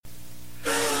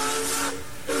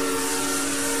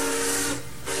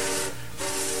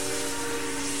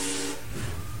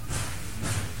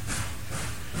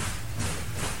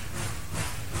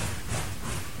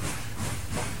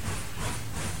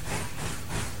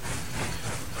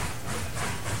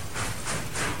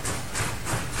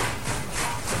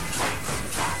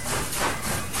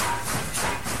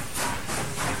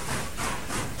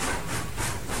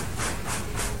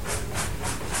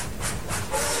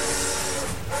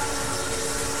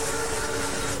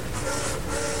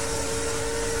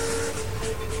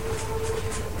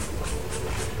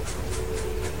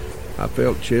I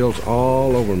felt chills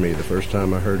all over me the first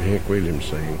time I heard Hank Williams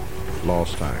sing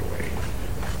Lost Highway.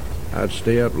 I'd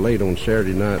stay up late on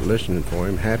Saturday night listening for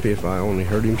him, happy if I only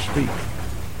heard him speak.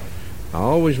 I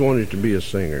always wanted to be a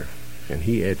singer, and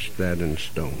he etched that in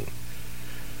stone.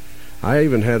 I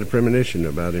even had a premonition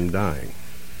about him dying.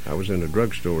 I was in a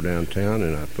drugstore downtown,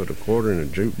 and I put a quarter in a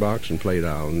jukebox and played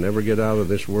I'll Never Get Out of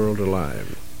This World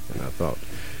Alive. And I thought,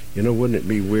 wouldn't it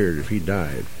be weird if he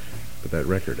died with that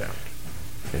record out?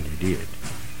 And he did.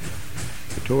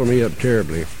 It tore me up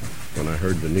terribly when I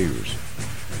heard the news.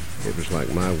 It was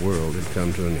like my world had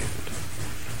come to an end.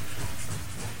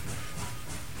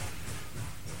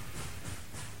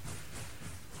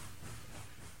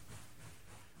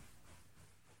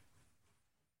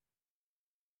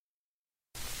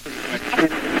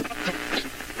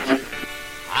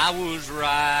 I was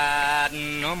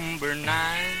riding number 9,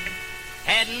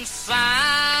 heading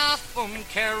south from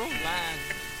Carolina.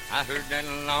 I heard that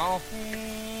long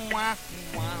wow,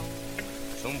 wow,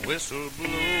 some whistle blow.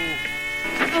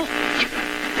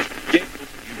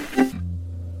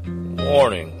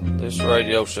 Warning, this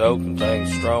radio show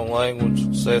contains strong language,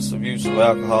 excessive use of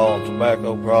alcohol and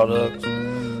tobacco products,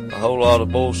 a whole lot of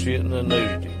bullshitting and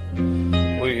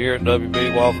nudity. We here at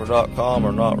WBWalker.com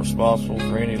are not responsible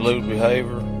for any lewd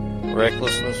behavior,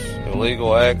 recklessness,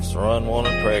 illegal acts, or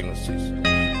unwanted pregnancies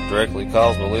directly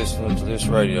caused by listening to this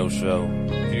radio show.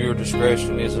 Viewer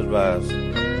discretion is advised.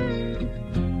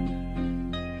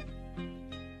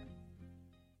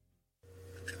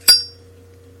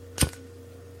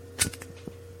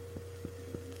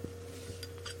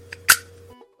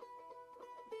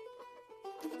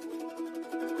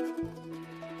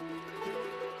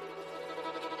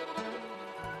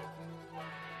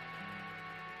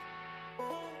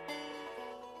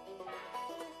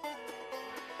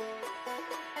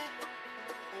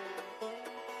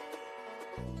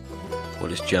 Well,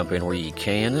 just jump in where you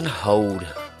can and hold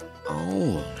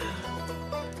on.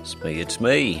 It's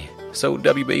me. So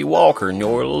WB Walker, and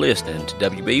you're listening to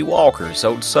WB Walker's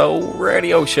Soul to Soul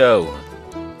Radio Show.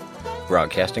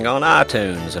 Broadcasting on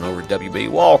iTunes and over at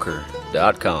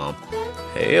WBWalker.com.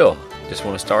 Hell, just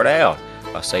want to start out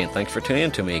by saying thanks for tuning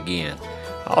in to me again.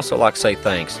 I also like to say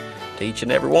thanks to each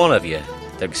and every one of you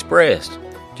that expressed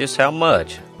just how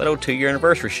much that old 2-year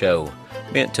anniversary show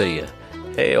meant to you.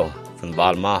 Hell, from the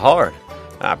bottom of my heart,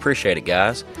 I appreciate it,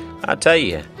 guys. I tell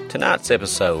you, tonight's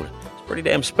episode is pretty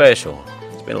damn special.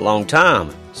 It's been a long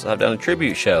time since I've done a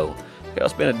tribute show. Hell,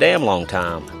 it's been a damn long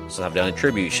time since I've done a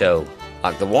tribute show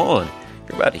like the one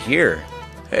you're about to hear.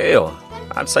 Hell,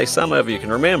 I'd say some of you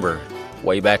can remember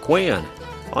way back when,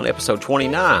 on episode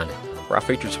 29, where I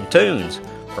featured some tunes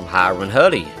from Hiram and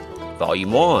Huddy,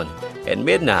 Volume 1, and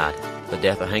Midnight, The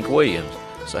Death of Hank Williams.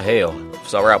 So hell, if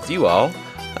it's alright with you all,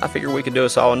 I figured we could do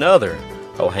us all another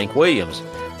Hank Williams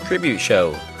tribute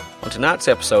show. On tonight's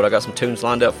episode, I got some tunes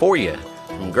lined up for you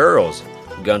from Girls,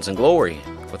 Guns and Glory,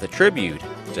 with a tribute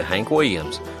to Hank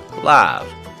Williams, live,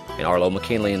 and Arlo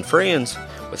McKinley and Friends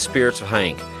with Spirits of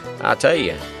Hank. I tell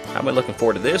you, I've been looking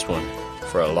forward to this one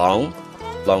for a long,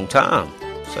 long time.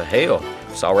 So hell,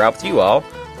 if it's alright with you all,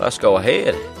 let's go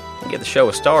ahead and get the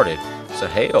show started. So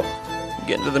hell,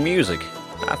 get into the music.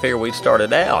 I figured we'd start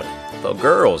it out with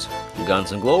Girls,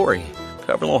 Guns and Glory,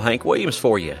 covering a little Hank Williams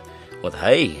for you with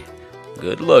Hey,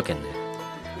 Good Looking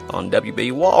on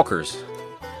WB Walker's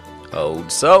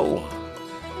Old Soul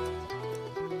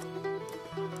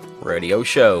Radio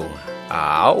Show.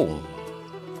 Ow.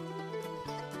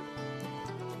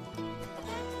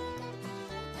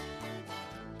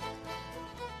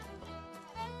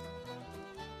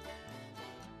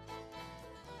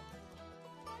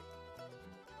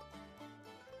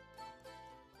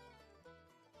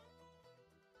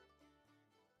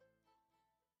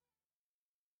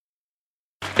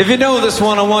 If you know this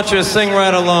one, I want you to sing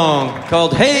right along,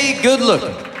 called Hey, Good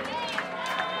Looking.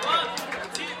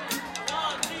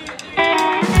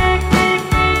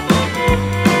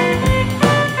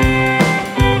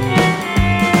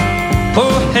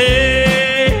 Oh,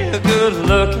 hey, good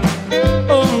looking.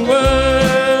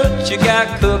 Oh, what you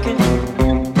got cooking?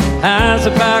 How's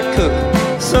about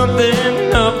cooking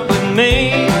something up with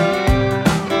me?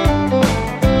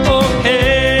 Oh,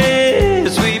 hey,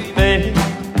 sweet baby.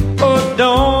 Oh,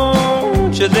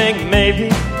 don't you think maybe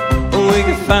we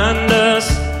could find us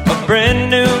a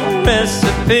brand new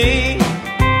recipe?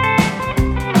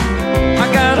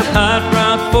 I got a hot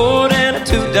rod Ford and a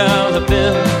 $2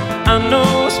 bill. I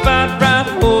know a spot right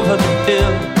over the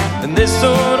hill, and this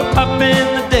sort of poppin'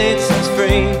 the dates is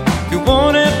free. If you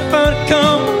want it, but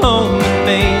come along with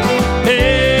me.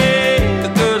 Hey,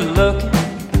 good looking.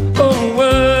 Oh,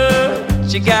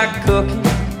 what you got cooking?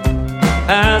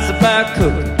 How's about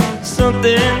cooking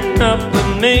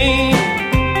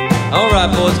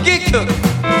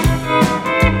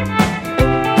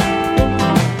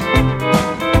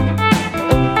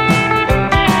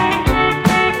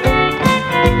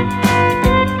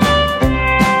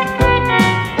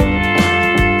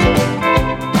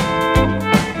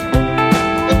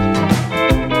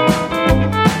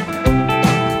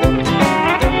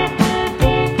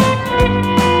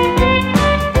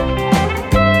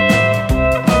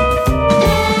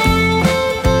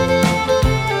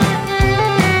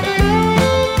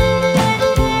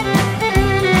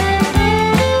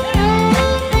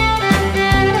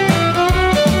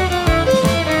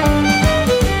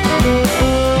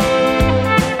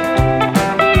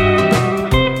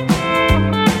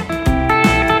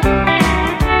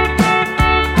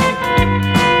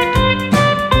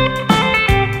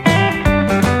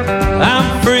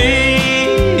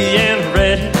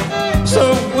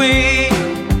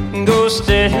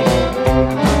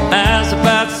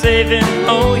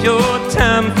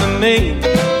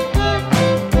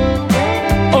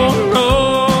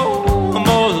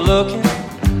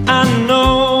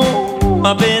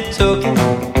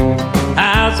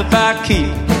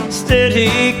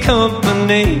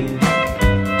name.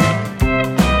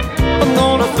 I'm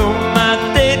gonna throw my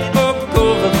date book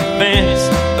over the fence.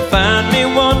 Find me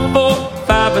one for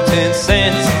 5 or 10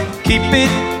 cents. Keep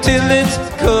it till it's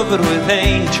covered with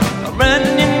age. I'm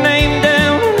writing your name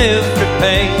down on every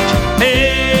page.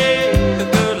 Hey,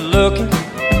 good looking.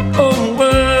 Oh,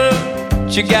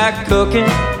 what you got cooking?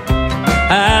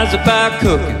 Eyes about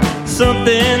cooking.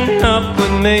 Something up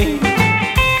with me.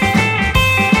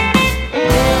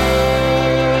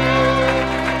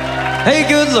 Hey,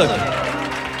 good looking.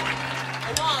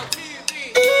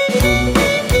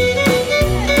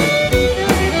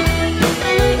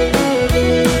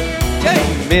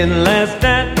 In last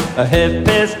night, a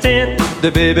 10:30.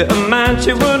 The baby of mine,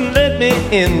 she wouldn't let me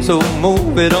in. So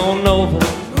move it on over.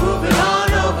 Move it on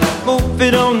over. Move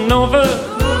it on over.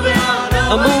 Move it on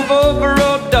over. Move over,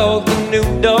 old dog. The new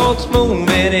dog's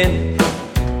moving in.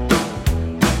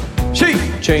 She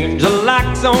changed the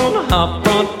locks on her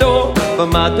front door, but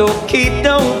my door key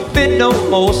don't fit no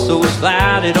more. So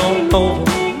slide it on over.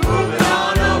 Move it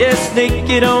on over. Yeah, sneak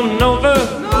it on over.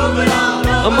 Move it on over.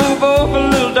 Move over,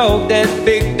 little dog, that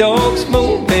big dog's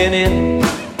moving in.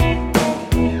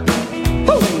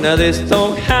 Ooh, now this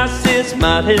dog house is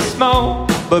mighty small,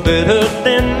 but better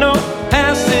than no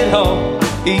house at all.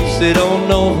 Ease it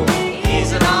on over.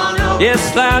 Ease it on over. Yeah,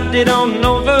 slide it on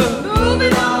over. Move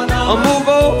it on over. Move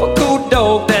over, cool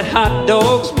dog, that hot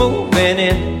dog's moving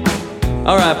in.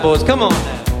 All right, boys, come on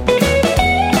now.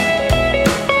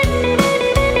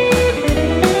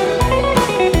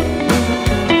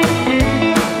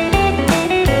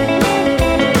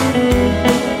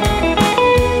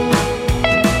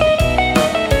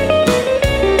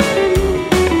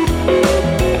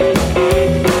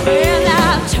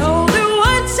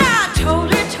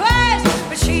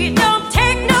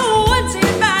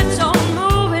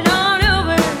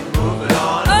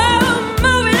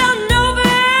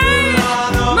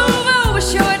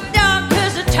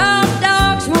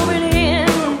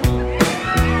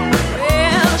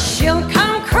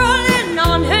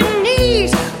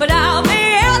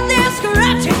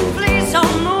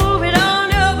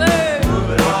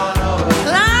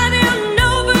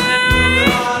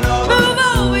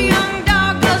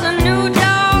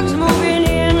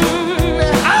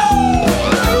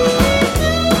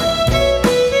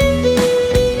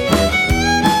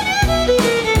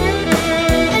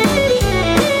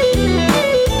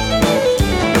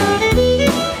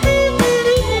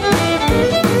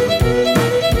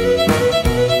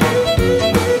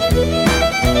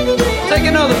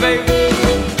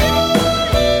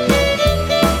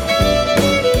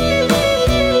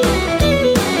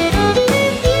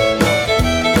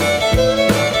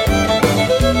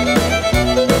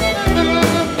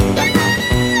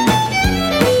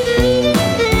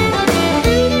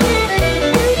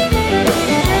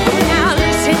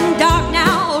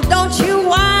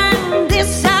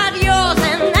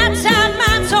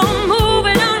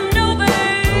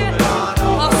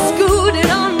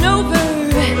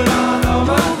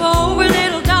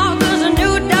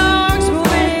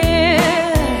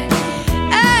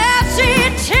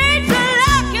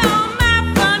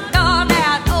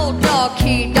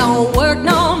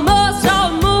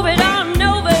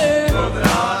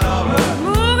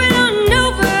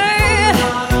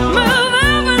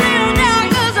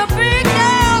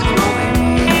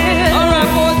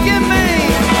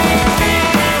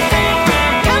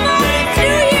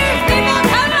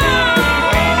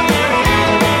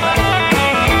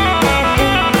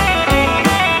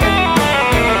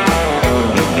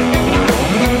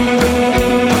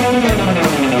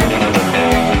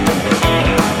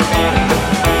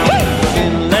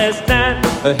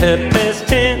 A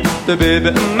 10:30, the baby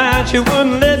of mine, she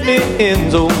wouldn't let me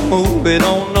in. So move it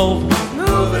on over.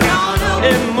 Move it on over.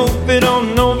 And move it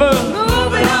on over.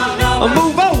 Move it on over.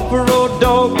 Move over, old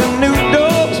dog, the new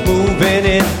dog's moving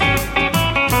in.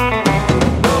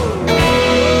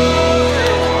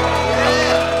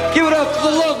 Give it up to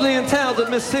the lovely and talented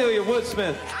Miss Celia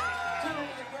Woodsmith.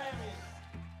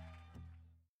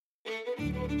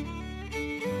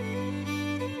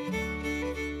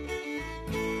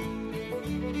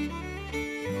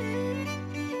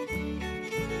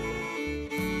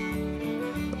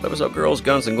 That was our Girls,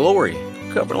 Guns, and Glory,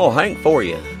 covering a little Hank for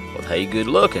you with Hey Good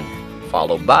Looking,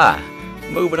 followed by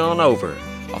Moving On Over,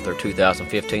 off their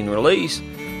 2015 release,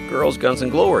 Girls, Guns,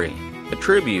 and Glory, a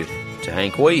tribute to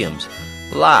Hank Williams,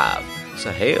 live. So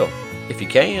hell, if you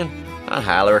can, I'd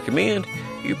highly recommend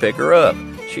you pick her up.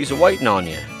 She's waiting on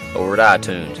you over at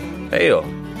iTunes. Hell,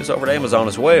 it's over at Amazon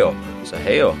as well. So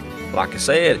hell, like I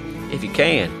said, if you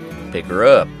can, pick her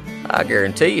up. I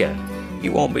guarantee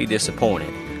you won't be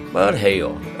disappointed. But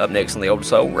hell, up next on the Old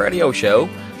Soul Radio Show,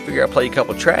 figure I'd play a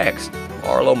couple tracks,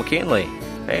 Arlo McKinley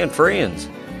and Friends,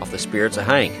 off the Spirits of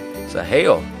Hank. So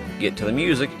hell, get to the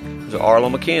music. There's Arlo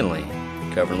McKinley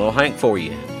covering Little Hank for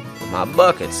you. My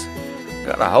bucket's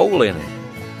got a hole in it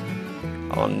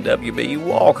on W.B.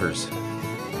 Walker's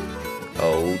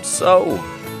Old Soul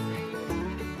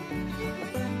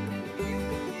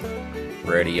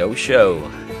radio show.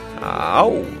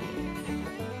 Oh.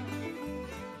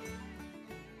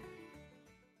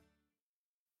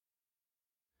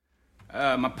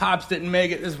 My pops didn't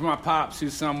make it. This is my pops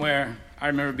who's somewhere. I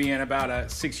remember being about a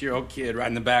 6-year-old kid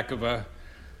riding the back of a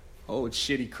old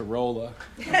shitty Corolla.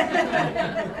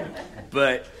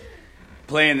 But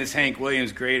playing this Hank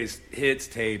Williams Greatest Hits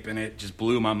tape, and it just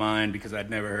blew my mind because I'd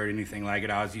never heard anything like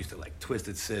it. I was used to like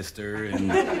Twisted Sister and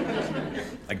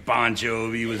like Bon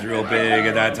Jovi was real big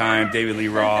at that time, David Lee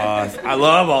Roth. I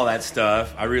love all that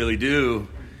stuff. I really do.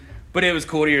 But it was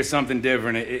cool to hear something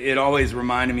different. It always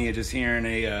reminded me of just hearing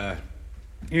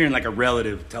like a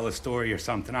relative tell a story or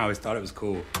something. I always thought it was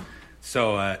cool.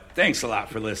 So thanks a lot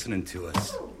for listening to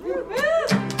us.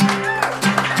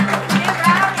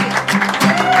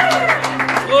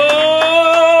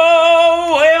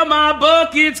 Oh, well, my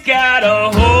bucket's got a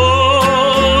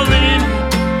hole in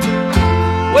it.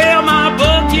 Well, my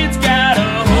bucket's got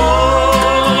a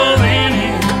hole in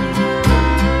it.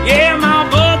 Yeah, my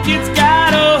bucket's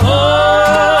got a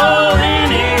hole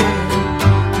in it.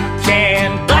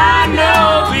 Can't buy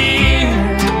no beer.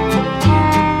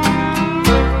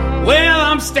 Well,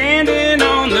 I'm standing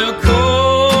on the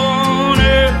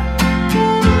corner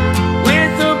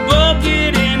with a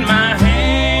bucket in my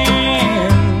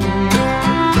hand.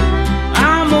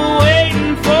 I'm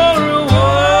waiting for a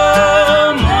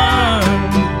woman,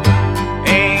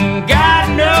 ain't got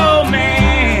no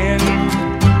man.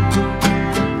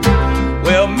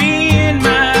 Well, me and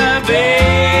my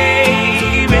baby,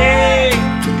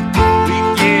 we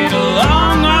get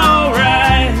along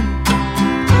alright,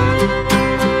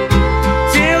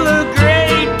 till a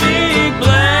great big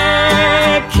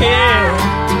black cat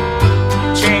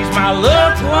changed my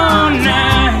look one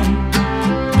night.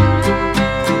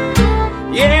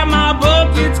 Yeah, my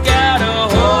bucket's got a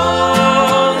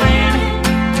hole in it.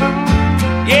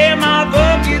 Yeah, my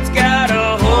bucket's got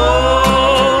a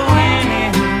hole in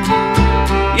it.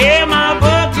 Yeah, my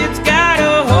bucket's got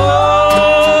a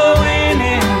hole in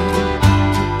it.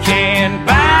 Can't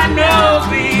buy no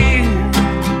beer.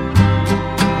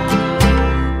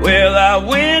 Well, I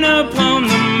went up on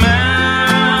the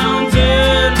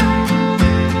mountain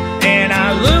and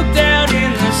I looked out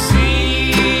in the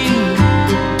sea.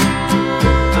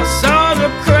 I saw the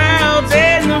crowds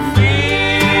and the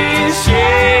fishes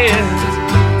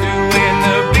doing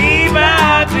the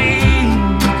bee-by-bee.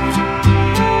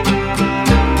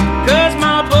 'Cause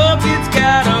my bucket's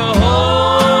got a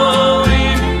hole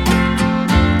in it.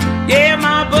 Yeah,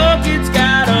 my bucket's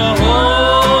got a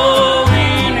hole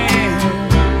in it.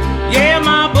 Yeah,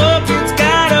 my bucket's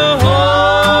got a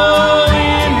hole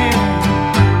in it.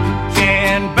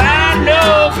 Can't buy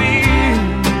no beer.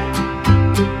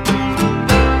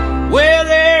 Well,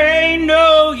 there ain't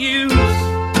no use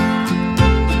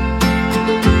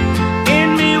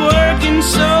in me working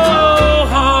so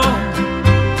hard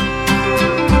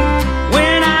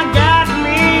when I got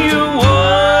me a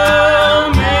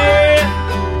woman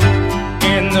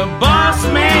in the boss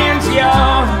man's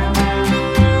yard.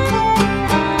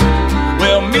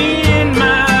 Well, me and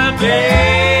my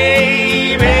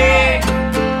baby,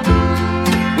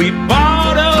 we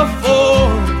bought a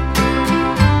Ford.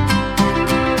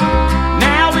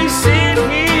 Now we sit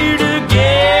here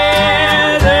together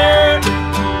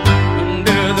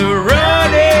under the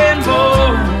running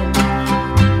board.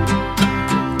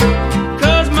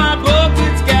 'Cause my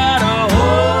bucket's got a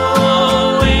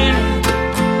hole in it.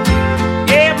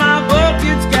 Yeah, my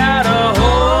bucket's got a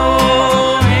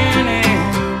hole in it.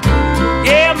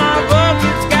 Yeah, my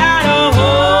bucket's got a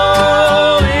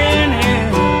hole in it.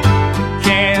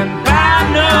 Can't buy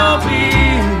no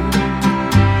beer.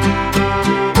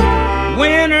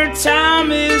 Winter time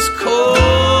is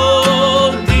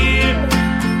cold, dear.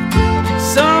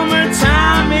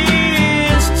 Summertime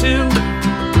is too.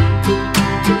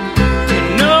 You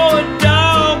know a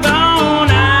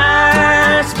doggone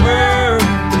iceberg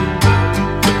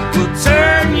will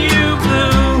turn you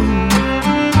blue.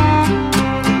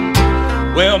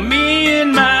 Well, me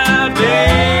and my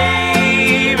baby,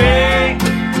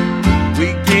 we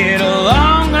get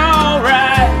along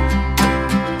alright,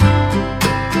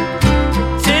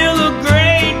 till a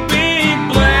great big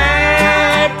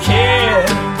black cat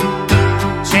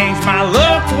changed my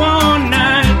look one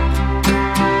night.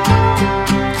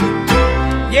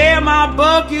 Yeah, my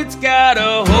bucket's got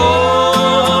a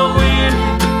hole in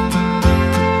it.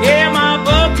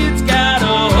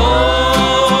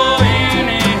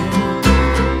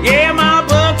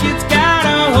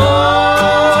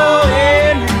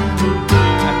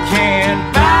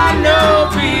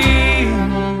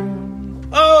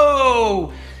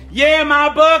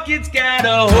 got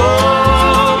a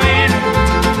hole in it.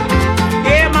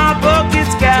 Yeah, my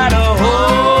bucket's got a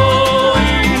hole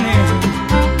in it.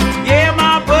 Yeah,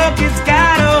 my bucket's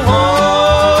got a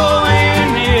hole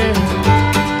in it.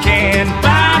 Can't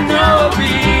buy no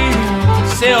beer.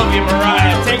 Sylvia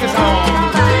Mariah, take us home.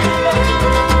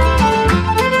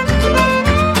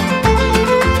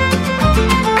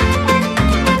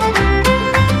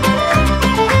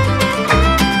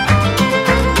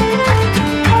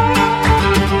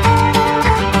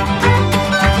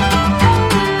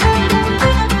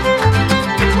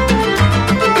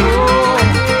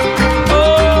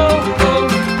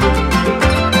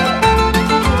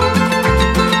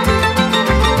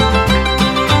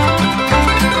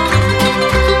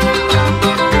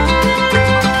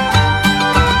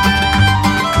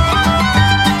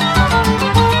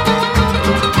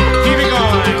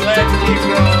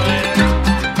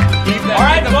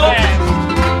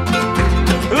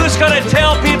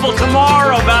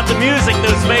 Tomorrow about the music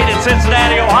that's made in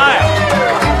Cincinnati, Ohio.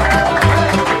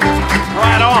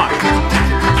 Right on.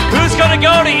 Who's going to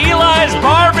go to Eli's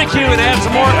Barbecue and have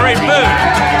some more great food?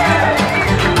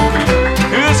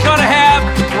 Who's going to have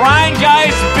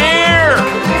Rheingeist beer?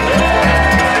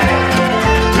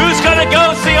 Who's going to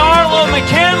go see Arlo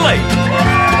McKinley?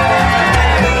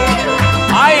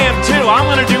 I am too. I'm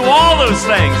going to do all those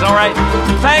things, all right?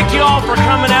 Thank you all for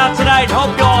coming out tonight.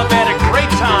 Hope you all have had a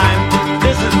great time.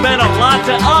 This has been a lot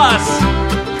to us,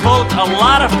 both a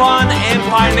lot of fun and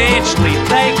financially.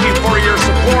 Thank you for your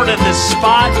support of this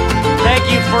spot. Thank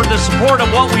you for the support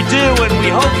of what we do, and we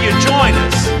hope you join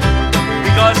us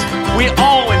because we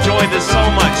all enjoy this so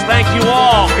much. Thank you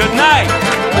all. Good night.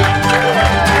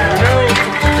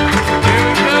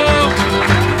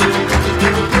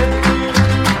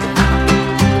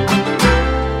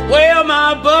 Well,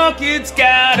 my bucket's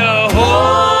got a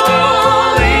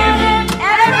hole in it.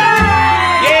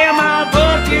 Yeah, my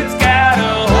bucket's got a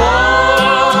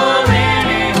hole in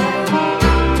it.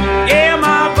 Yeah,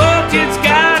 my bucket's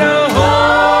got a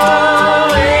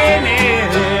hole in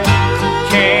it.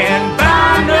 Can't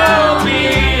buy no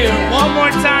beer. One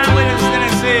more time with us, then I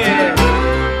said,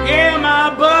 yeah, my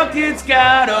bucket's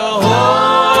got a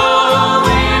hole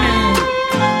in it.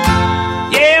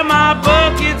 Yeah, my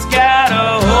bucket's got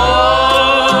a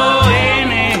hole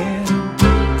in it.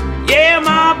 Yeah,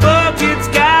 my bucket's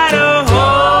got a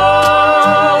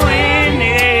hole in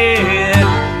it.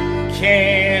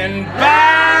 Can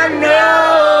buy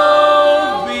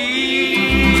no beer.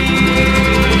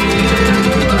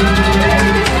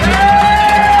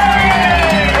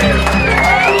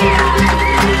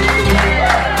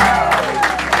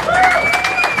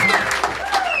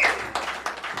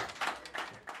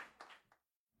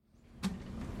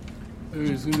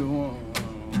 Who's gonna want?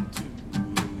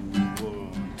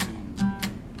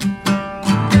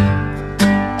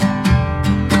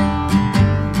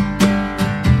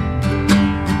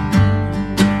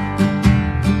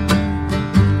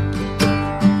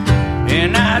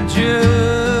 And I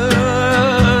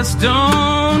just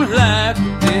don't like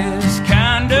this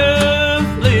kind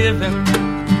of living.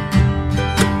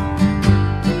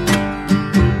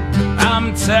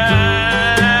 I'm tired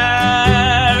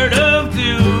of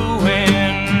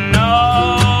doing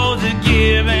all the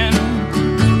giving.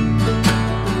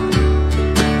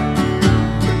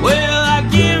 Well, I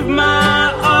give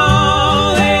my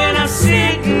all and I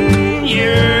sit and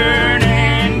yearn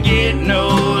and get no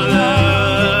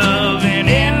love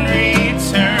in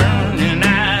return. And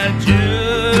I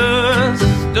just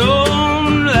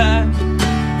don't like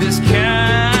this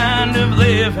kind of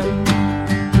living.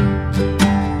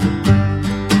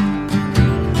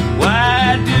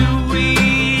 Why do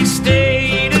we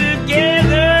stay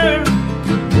together?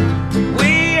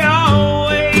 We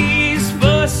always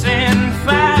fuss and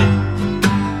fight.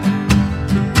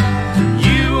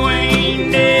 You ain't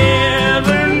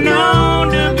never known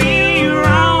to be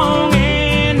wrong,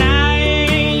 and I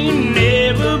ain't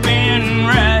never been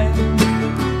right.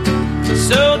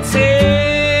 So tell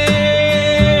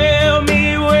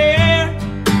me where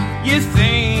you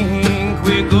think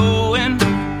we're going.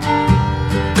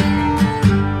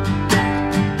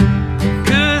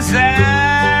 'Cause I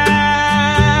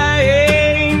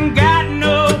ain't got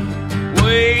no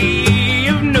way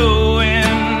of knowing.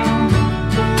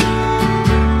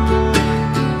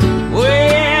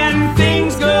 When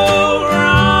things go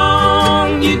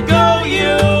wrong, you go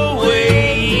your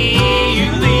way.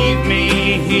 You leave me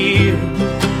here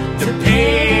to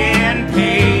pay and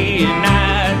pay. And I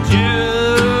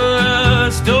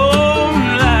just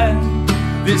don't like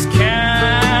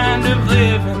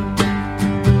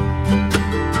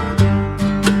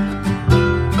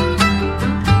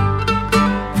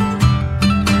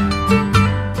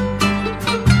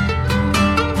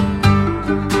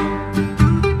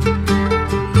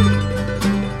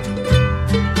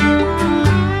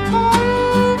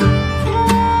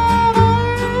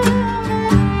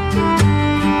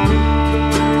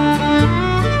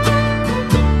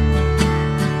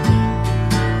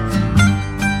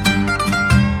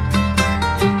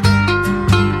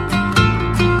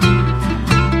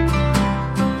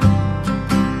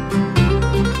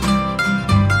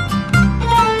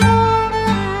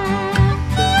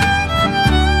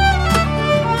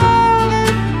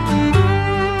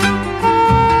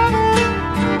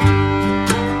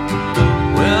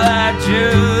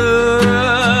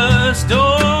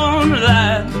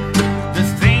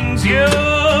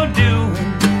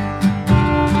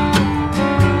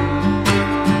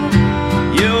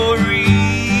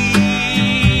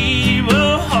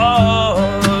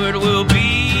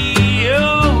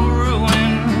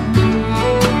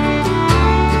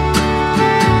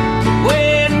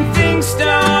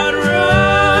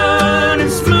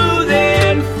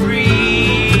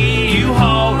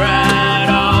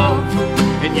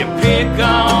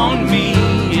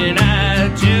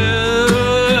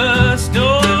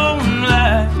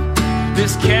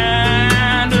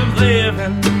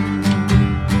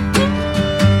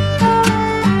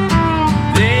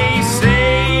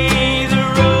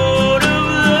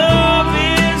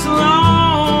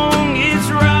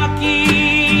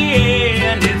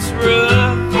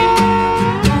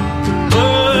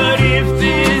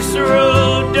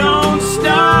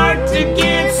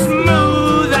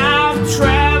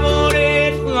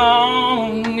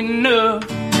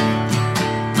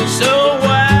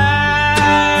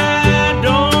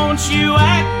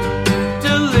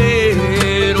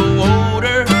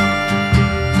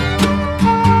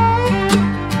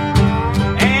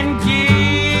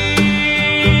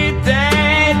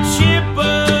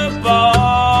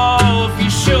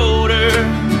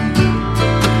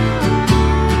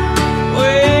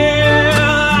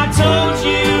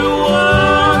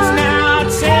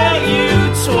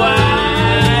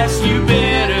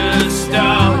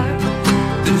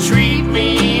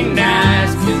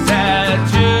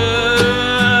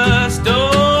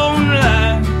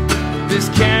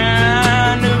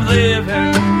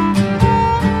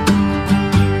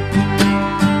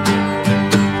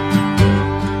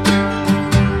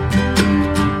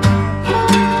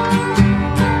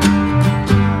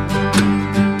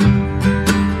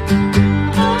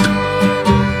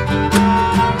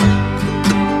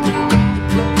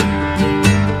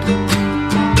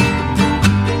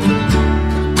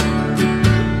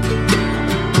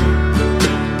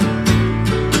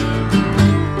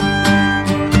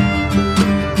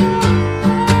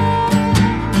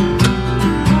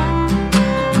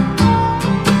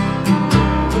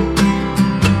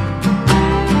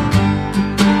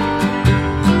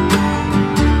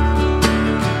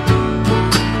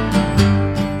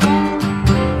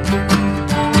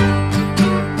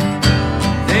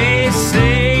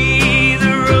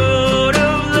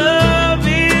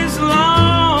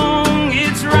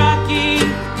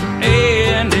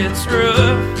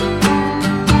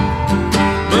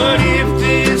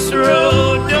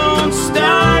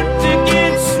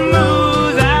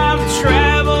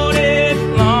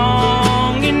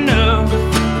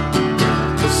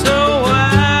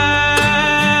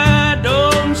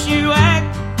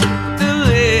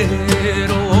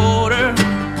little water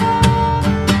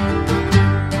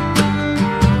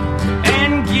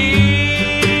and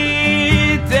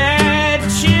get that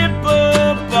chip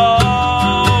up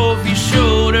off your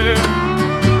shoulder.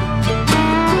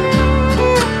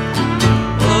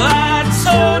 Well, I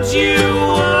told you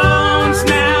once,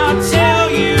 now I'll tell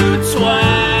you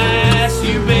twice.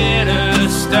 You better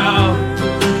stop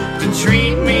to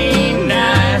treat me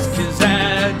nice, 'cause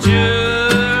I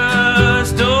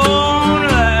just don't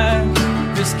like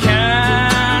this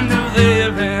kind of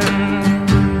living.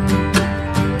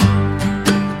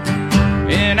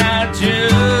 And I just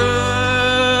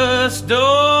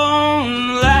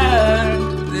don't like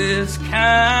this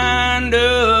kind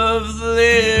of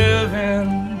living.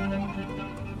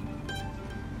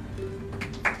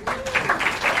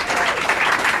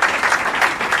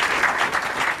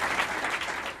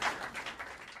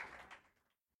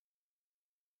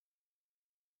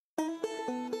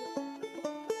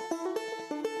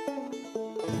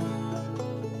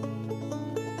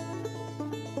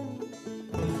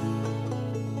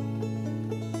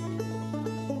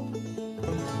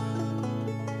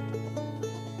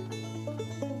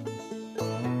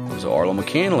 was Arlo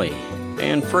McKinley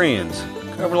and Friends.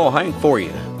 Cover a little Hank for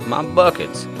you. My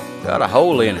bucket's got a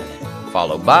hole in it.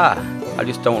 Followed by I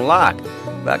Just Don't Like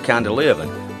That Kind of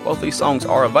Living. Both these songs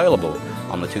are available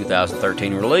on the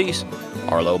 2013 release,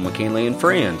 Arlo McKinley and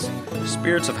Friends,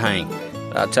 Spirits of Hank.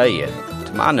 I tell you,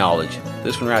 to my knowledge,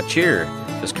 this one right here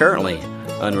is currently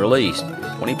unreleased.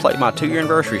 When he played my 2-year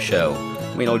anniversary show,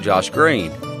 me and old Josh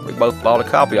Green, we both bought a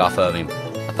copy off of him.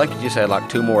 I think he just had like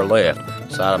 2 more left,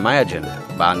 so I'd imagine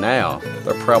by now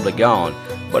they're probably gone.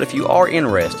 But if you are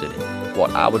interested,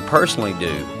 what I would personally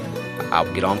do, I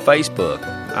would get on Facebook.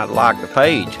 I'd like the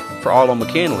page for Arlo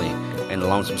McKinley and the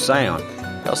Lonesome Sound.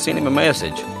 I'll send him a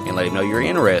message and let him know you're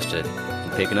interested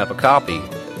in picking up a copy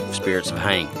of Spirits of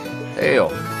Hank.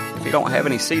 Hell, if you don't have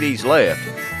any CDs left,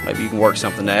 maybe you can work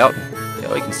something out.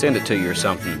 Hell, he can send it to you or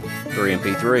something through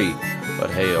MP3.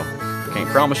 But hell, can't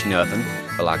promise you nothing.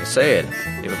 But like I said,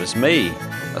 if it was me,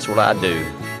 that's what I'd do.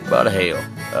 But hell,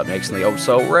 up next in the Old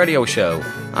Soul Radio Show,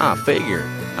 I figure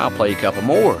I'll play a couple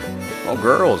more. Oh,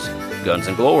 Girls, Guns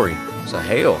and Glory. So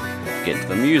hell, get to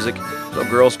the music. So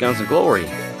Girls, Guns and Glory,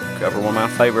 cover one of my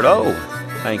favorite old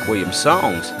Hank Williams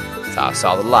songs, I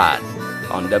Saw the Light,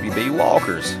 on W.B.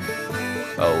 Walker's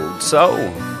Old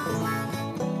Soul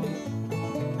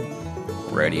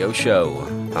Radio Show.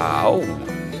 Oh.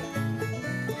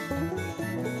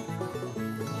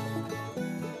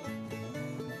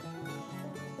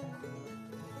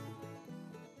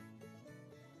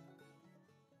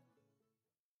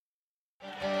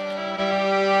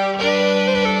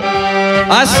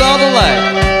 I saw the light.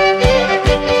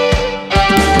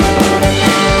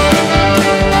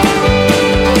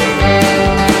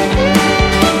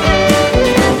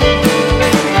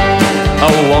 I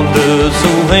wandered so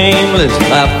aimless,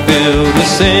 I feel the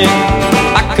same.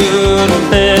 I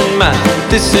couldn't let my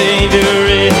Savior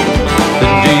in.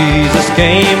 Then Jesus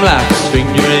came like a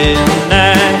stranger in the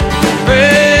night.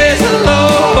 Praise the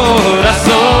Lord, I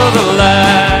saw the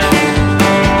light.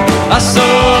 I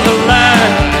saw the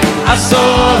light. I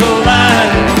saw the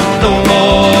light. No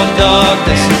more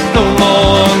darkness, no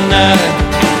more night.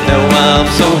 Now I'm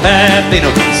so happy, no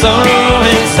sorrow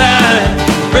inside.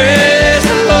 Praise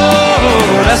the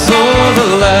Lord, I saw the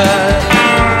light.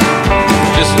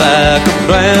 Just like a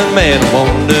blind man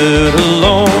wandered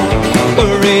alone,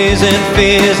 worries and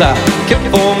fears I kept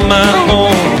for my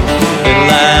own. And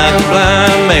like a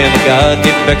blind man, God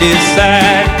get back his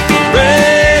sight.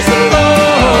 Praise the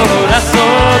Lord, I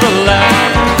saw the light.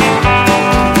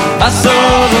 I saw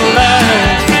the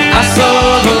light, I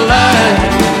saw the light.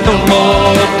 No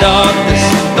more darkness,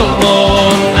 no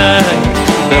more night.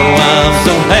 Now I'm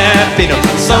so happy, no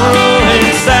sorrow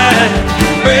inside.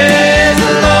 Praise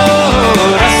the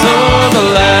Lord, I saw the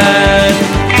light.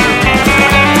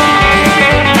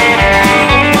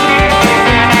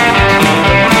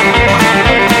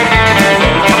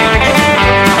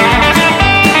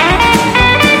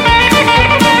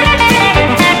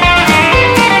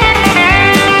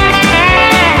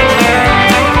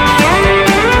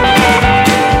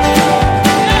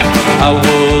 I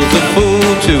was a fool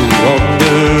to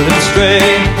wander and stray.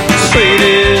 Straight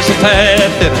is the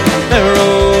path and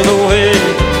narrow the way.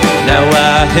 Now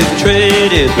I have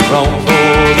traded the wrong for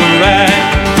the right.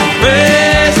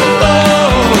 Praise the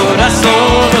Lord, I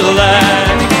saw the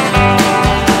light.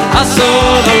 I saw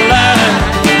the light,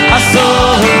 I saw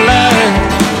the light.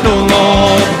 No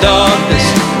more darkness,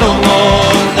 no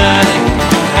more night.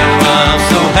 Now I'm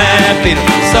so happy, no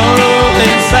sorrow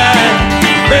inside.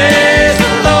 Praise the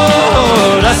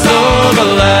Lord, I saw the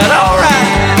light. All right.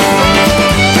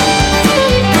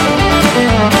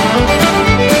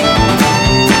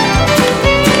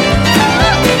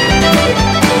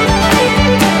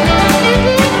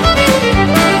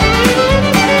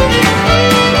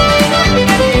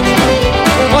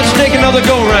 another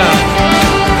go round.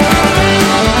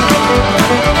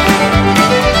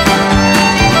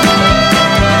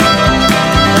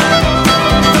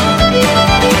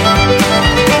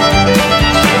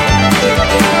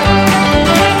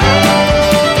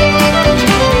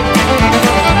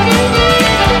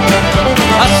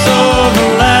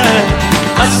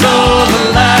 I saw the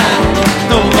light,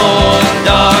 no more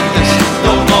darkness,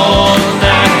 no more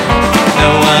night.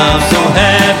 Now I'm so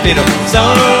happy, no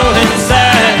sorrow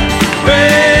inside.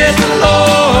 Praise the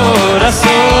Lord, I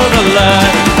saw the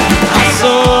light, I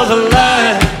saw the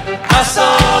light, I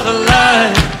saw the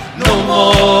light. No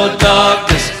more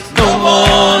darkness, no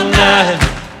more night.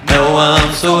 Now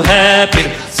I'm so happy,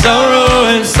 no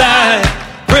sorrow inside.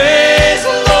 Praise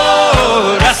the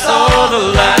Lord, I saw the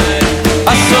light,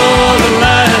 I saw the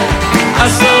light, I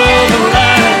saw the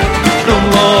light. No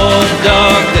more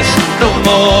darkness, no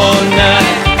more night.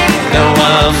 Now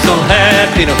I'm so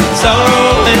happy, no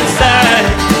sorrow inside.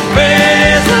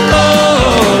 Praise the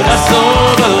Lord, I saw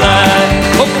the light.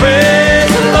 Oh,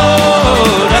 praise the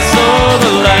Lord, I saw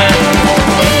the light.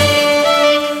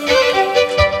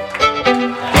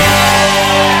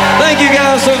 Thank you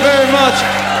guys so very much.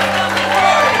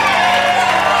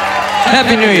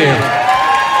 Happy New Year.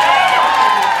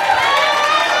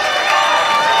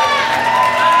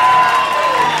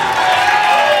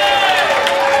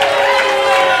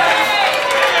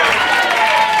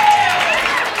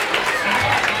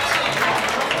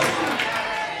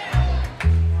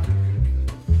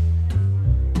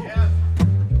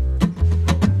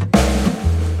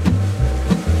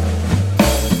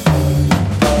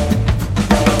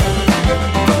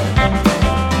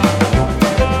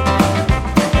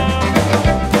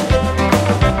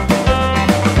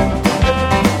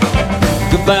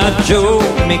 Goodbye, Joe,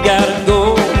 me gotta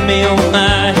go, me oh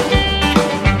my.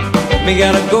 Me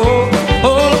gotta go,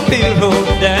 hold a pillow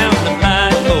down the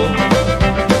night. Oh,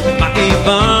 my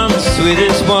Yvonne, the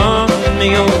sweetest one,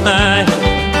 me oh my.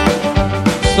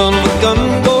 Son of a gun,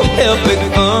 go help big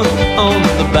fun on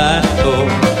the back. Oh,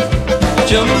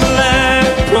 jambalaya,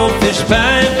 crawfish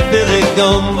pie, Billy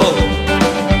Gumbo.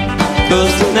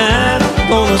 'Cause tonight I'm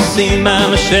gonna see my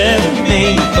Michelle and me.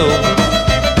 Oh,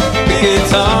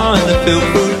 guitar and the fill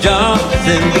food jars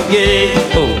in the gate.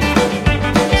 Oh,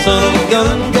 son of a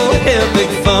gun, go have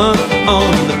big fun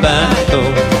on the back. Oh,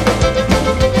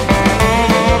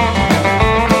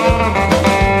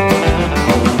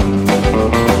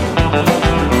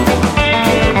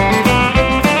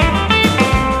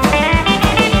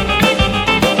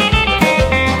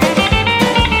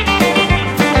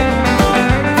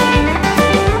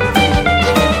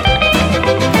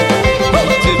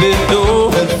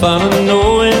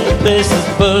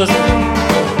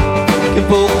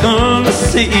 people come to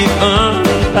see fun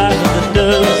by the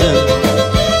dozen.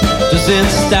 Just in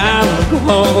style, go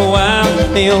hog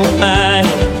wild, me oh my.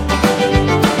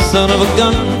 Son of a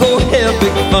gun, go have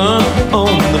big fun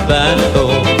on the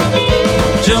battle.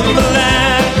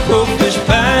 Jambalaya, crawfish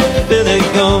pie, Billy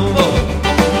Gumbo.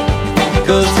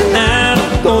 'Cause tonight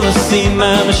I'm gonna see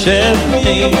my Michelle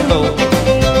and oh,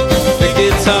 the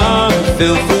guitar and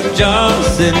fill food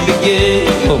jars in the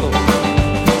ghetto.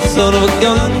 Son of a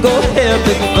gun, go have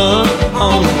big fun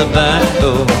on the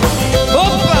battle.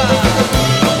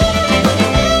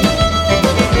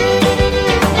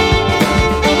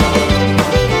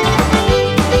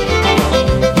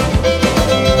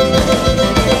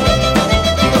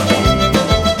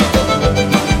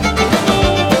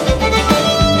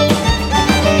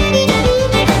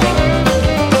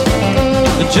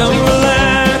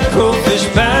 Jambalaya, crawfish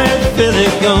pie, Billy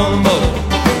Gumbo.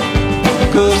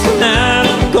 'Cause tonight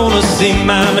I'm gonna see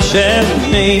my Michelle and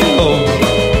me. Oh,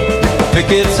 the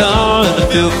guitar and the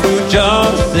fill food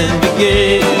jars in the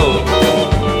ghetto.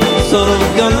 Son of a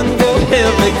gun, go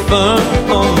have big fun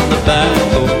on the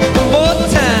battle. One more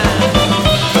time.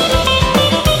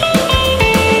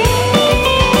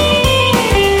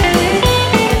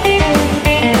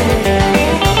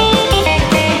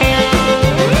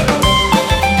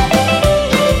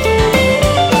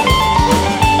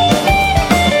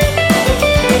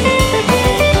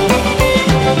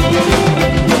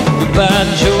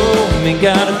 Joe, me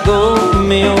gotta go,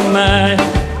 me oh my.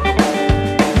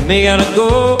 Me gotta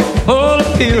go, hold a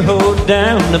pillow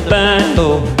down the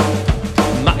battle.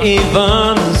 My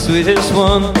Yvonne, the sweetest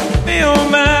one, me oh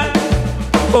my.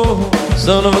 Oh,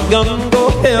 son of a gun, go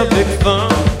have big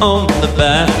fun on the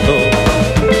battle.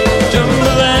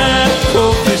 Jambalaya,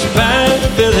 crawfish pie,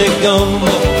 Billy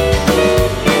Gumbo.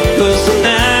 'Cause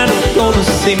tonight I'm gonna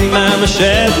see my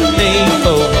Michelle and me.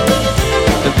 Oh,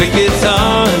 the big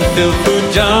guitar and fill food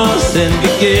jars in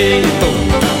the ghetto.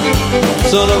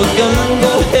 Son of a gun,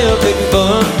 go have big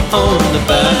fun on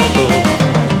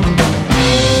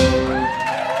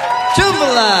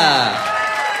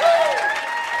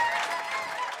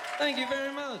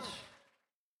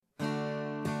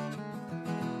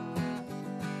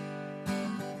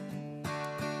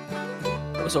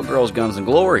Those old Girls, Guns, and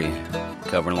Glory,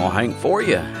 covering Little Hank for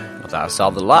you with I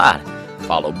Saw the Light,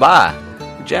 followed by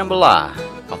Jambalaya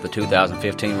off the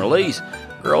 2015 release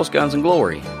Girls, Guns, and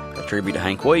Glory, a tribute to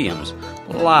Hank Williams,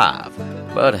 live.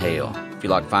 But hell, if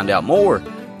you'd like to find out more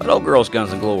about old Girls,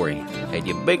 Guns, and Glory, head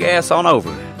your big ass on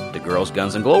over to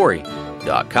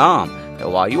girlsgunsandglory.com.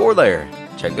 And while you're there,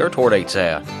 check their tour dates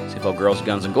out. See if old Girls,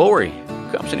 Guns, and Glory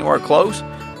comes anywhere close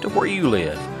to where you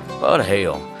live. But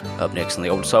hell, up next on the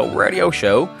Old Soul Radio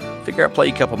Show, figure I'd play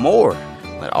you a couple more.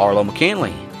 That Arlo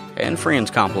McKinley and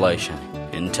Friends compilation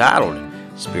entitled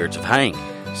Spirits of Hank.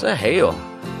 So hell,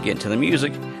 get into the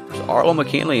music. There's Arlo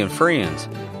McKinley and Friends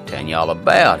telling you all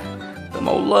about them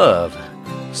old love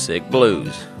sick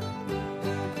blues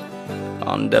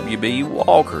on WB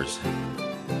Walker's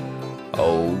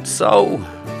Old Soul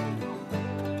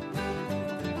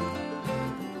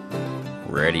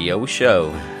Radio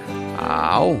Show.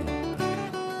 Ow.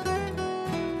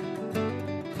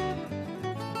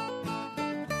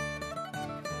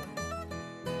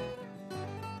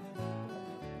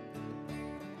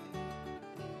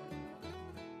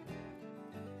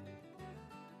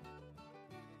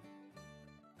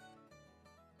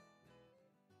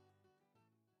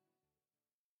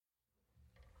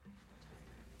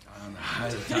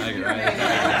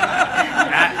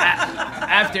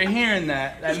 After hearing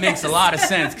that makes a lot of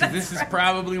sense, because this is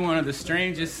probably one of the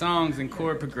strangest songs in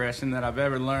chord progression that I've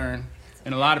ever learned,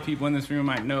 and a lot of people in this room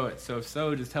might know it. So if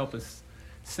so, just help us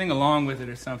sing along with it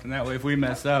or something. That way, if we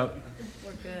mess up,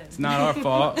 we're good. It's not our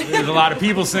fault. There's a lot of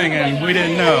people singing. We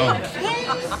didn't know.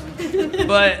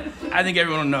 But I think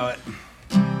everyone will know it.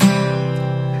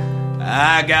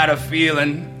 I got a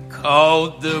feeling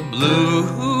called the blues,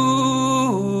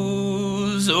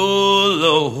 oh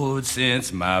Lord,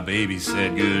 since my baby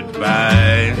said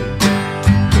goodbye.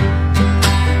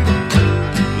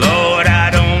 Lord, I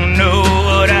don't know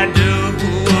what I do.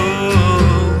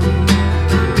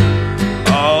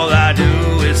 All I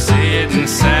do is sit and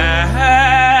sigh.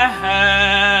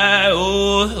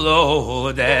 Oh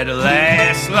Lord, that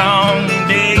last long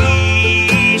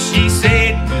day she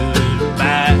said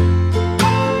goodbye.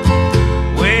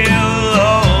 Well,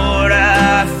 Lord,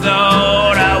 I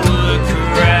thought I would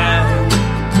cry.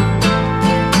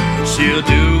 She'll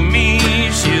do me,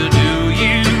 she'll do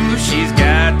you. She's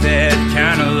got that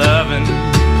kind of loving.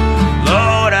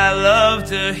 Lord, I love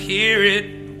to hear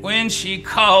it when she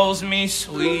calls me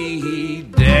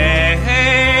sweet daddy.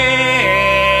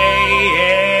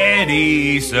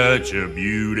 Such a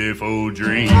beautiful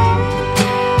dream.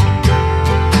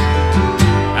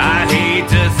 I hate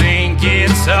to think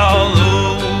it's all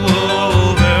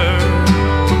over.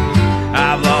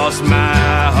 I've lost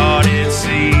my heart, it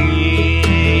seems.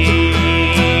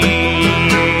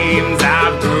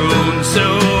 I've grown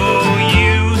so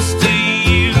used to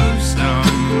you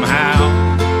somehow.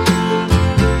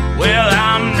 Well,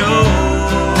 I'm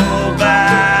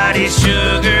nobody's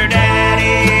sugar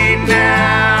daddy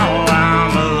now.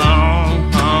 I'm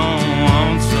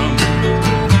lonesome.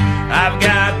 I've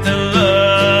got the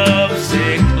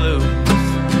lovesick blues.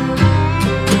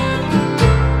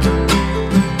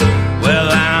 Well,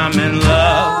 I'm in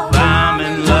love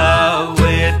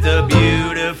with the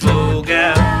beautiful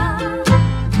gal.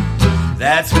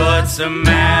 That's what's the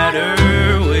matter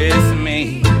with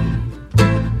me.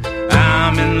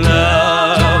 I'm in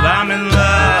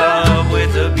love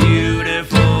with a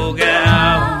beautiful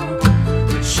gal,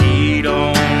 but she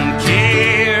don't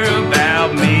care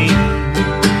about me.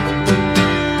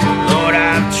 Lord,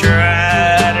 I've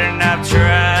tried and I've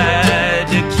tried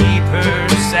to keep her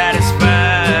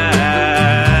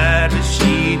satisfied, but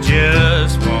she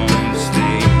just won't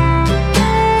stay.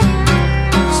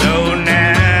 So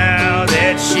now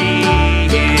that she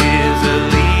is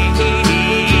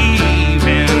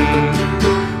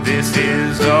leaving, this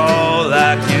is all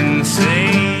I can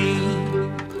say.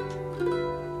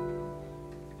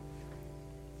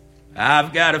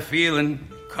 I've got a feeling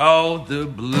called the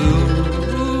blues,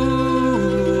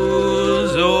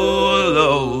 oh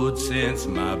Lord, since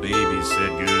my baby said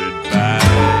goodbye.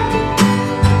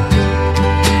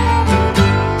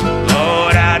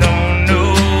 Lord, I don't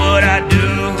know what I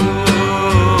do.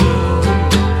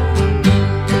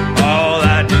 All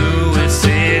I do is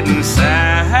sit and sigh.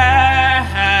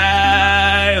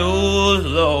 Oh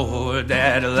Lord,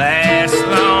 that last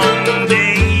long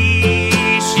day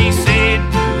she said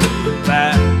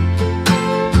goodbye.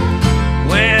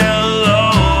 Well,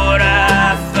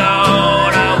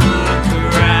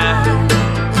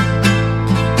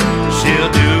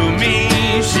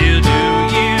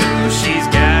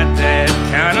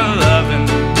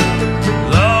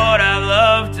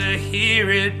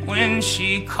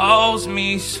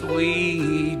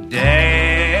 sweet daddy,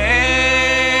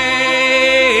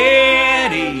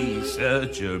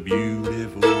 such a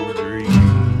beautiful dream.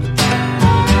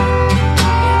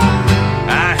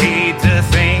 I hate to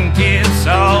think it's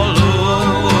all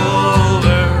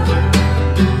over.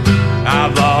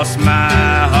 I've lost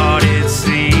my heart, it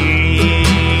seems.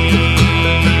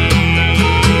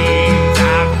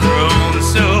 I've grown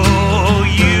so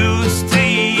used to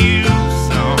you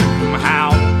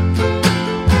somehow.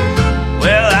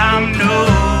 Well, I'm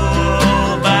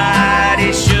nobody's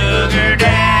sugar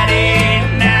daddy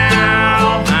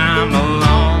now. I'm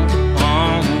alone,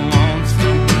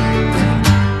 lonesome.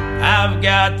 I've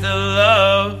got the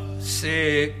love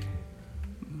sick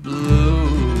blues.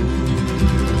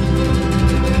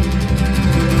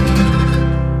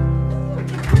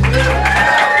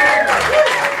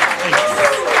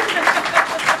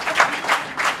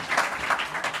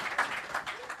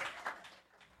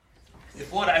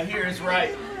 If what I hear is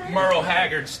right, Merle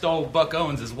Haggard stole Buck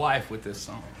Owens' wife with this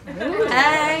song.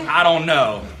 Hey. I don't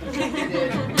know.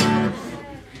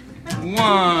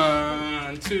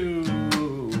 1, 2,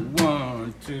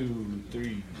 1, 2,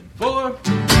 3, 4.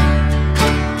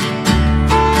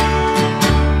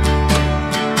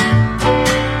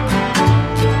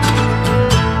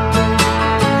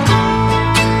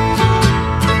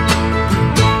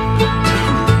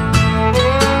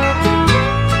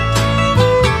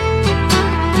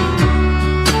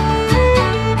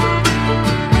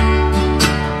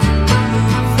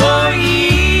 For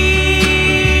years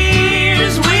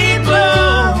we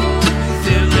both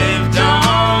have lived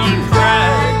on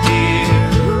practice.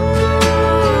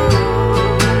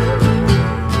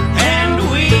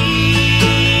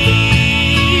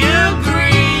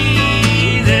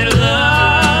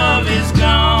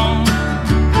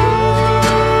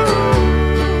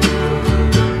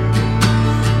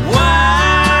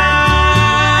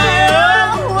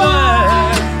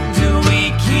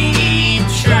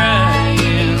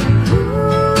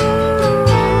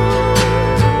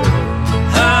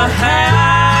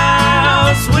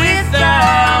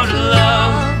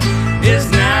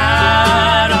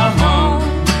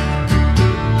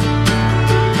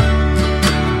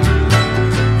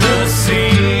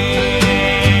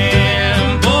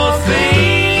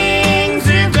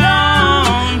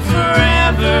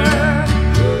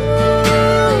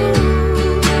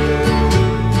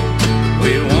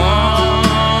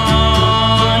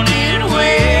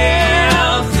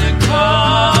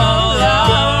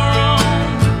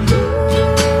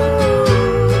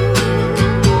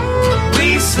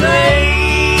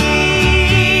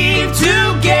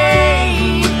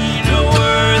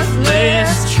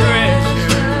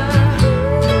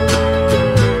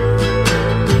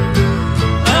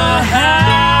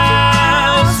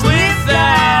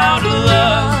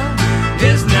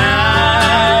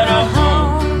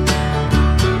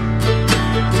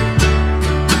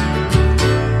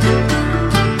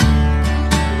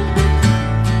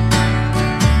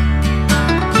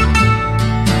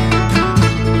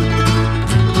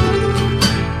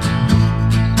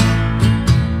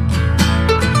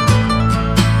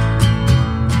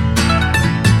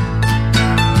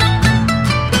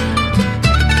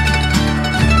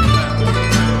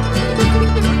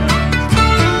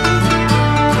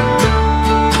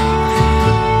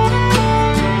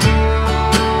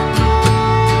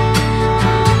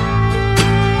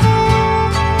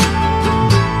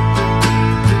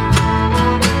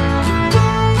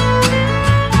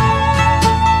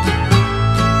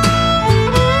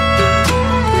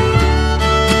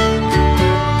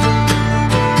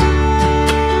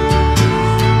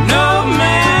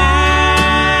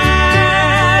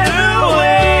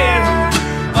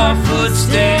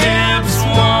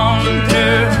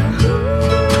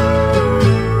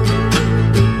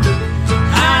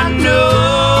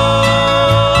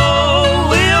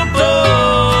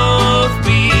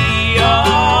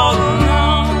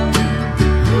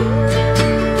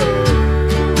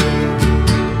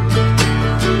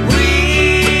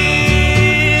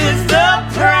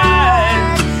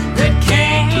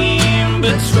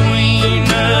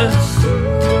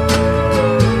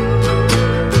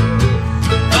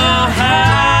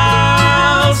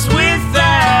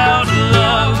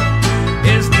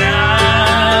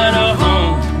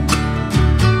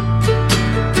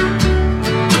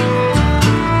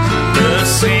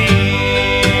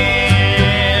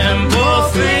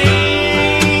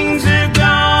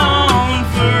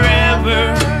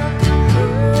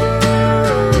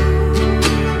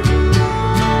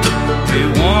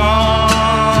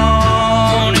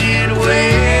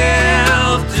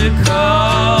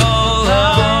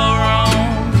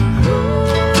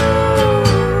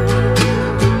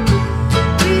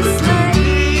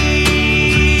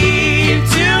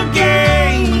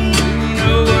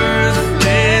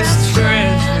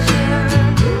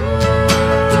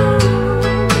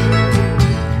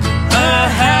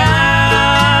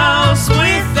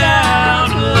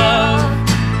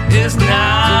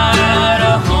 night a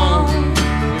home.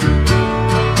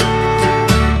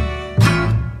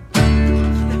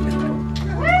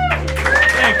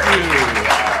 Thank you.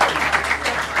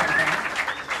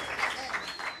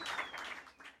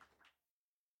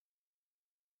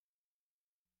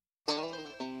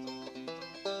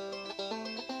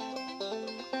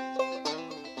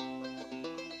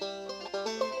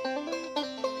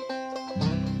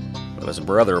 It was a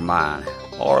brother of mine,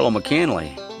 Arlo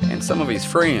McKinley, and some of his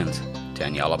friends,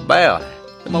 telling y'all about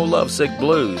them old lovesick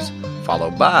blues,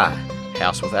 followed by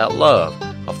House Without Love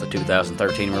off the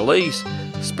 2013 release,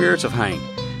 Spirits of Hank.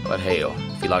 But hell,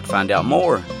 if you'd like to find out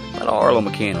more about Arlo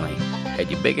McKinley, head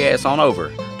your big ass on over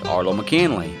to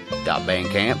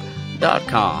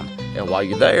arlomckinley.bandcamp.com. And while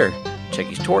you're there, check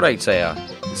his tour dates out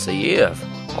and see if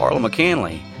Arlo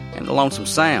McKinley and the Lonesome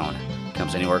Sound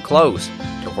comes anywhere close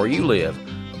to where you live.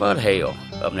 But hell,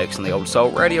 up next on the Old Soul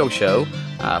Radio Show,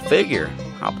 I figure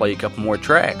I'll play you a couple more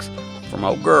tracks from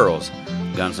Old Girls,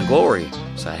 Guns and Glory.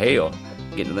 So hell,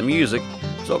 get into the music.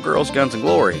 It's Old Girls, Guns and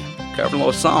Glory, covering a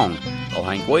little song old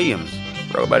Hank Williams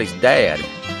wrote about his dad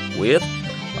with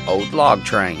Old Log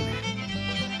Train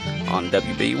on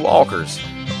W.B. Walker's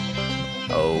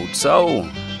Old Soul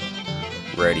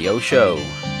Radio Show.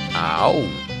 Ow.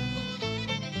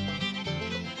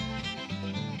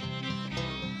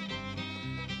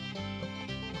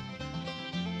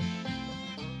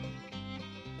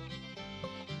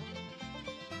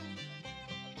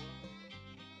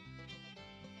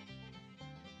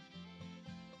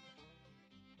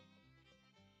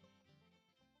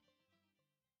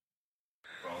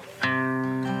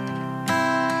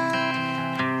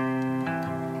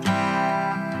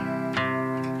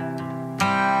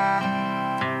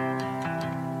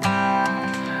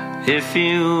 If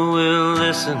you will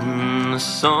listen, the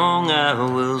song I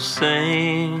will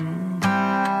sing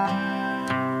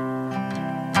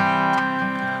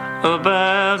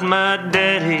about my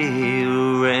daddy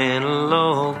who ran a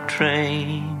log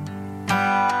train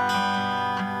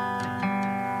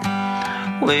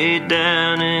way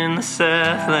down in the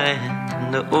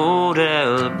Southland, the old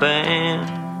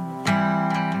Alabama.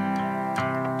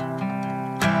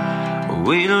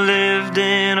 We lived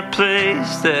in a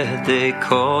place that they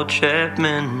called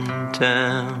Chapman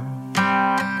Town.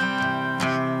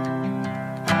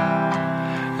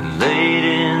 And late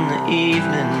in the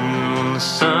evening when the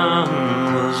sun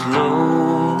was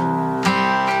low,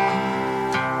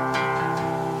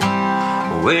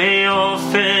 way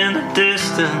off in the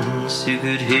distance you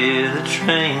could hear the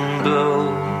train blow.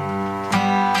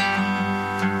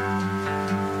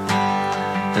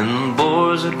 And the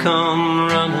boys would come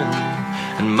running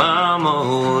and Mama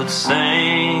would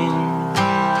sing,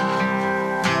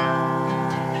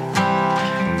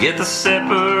 get the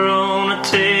supper on the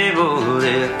table,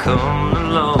 there come the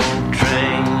log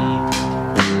train.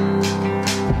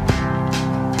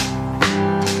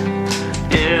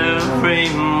 Every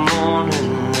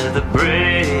morning at the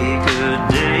break of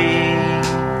day,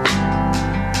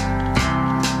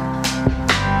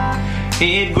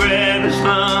 he'd grab his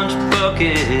lunch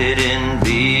bucket and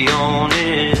be on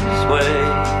his way.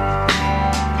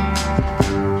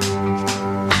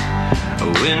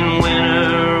 In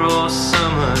winter or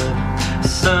summer,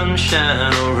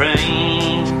 sunshine or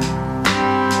rain,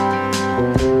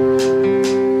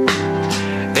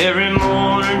 every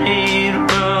morning he'd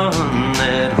run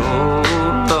that old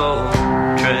log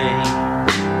train,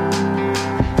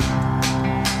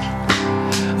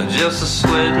 just a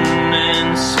sweating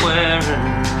and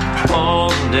swearing all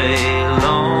day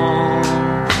long.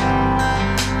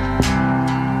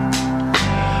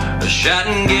 Shot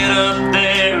and get up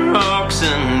there,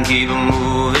 oxen, keep 'em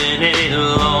moving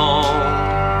along.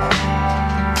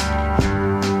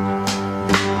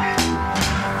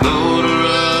 Load her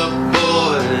up,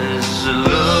 boys, it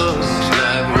looks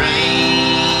like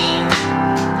rain.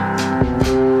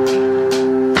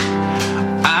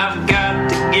 I've got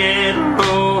to get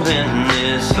rolling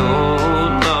this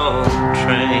old log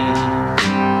train.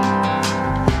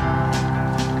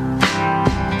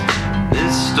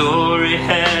 This story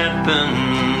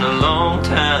happened a long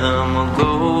time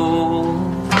ago.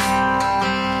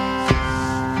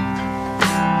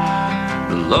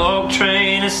 The log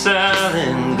train is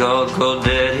silent, God called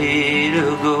Daddy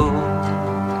to go.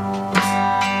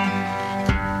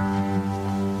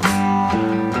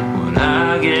 When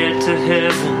I get to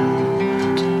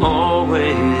heaven, to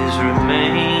always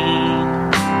remain,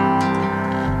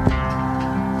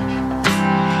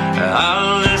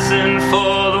 I'll listen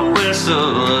for the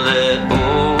whistle of that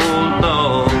old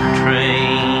log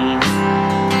train.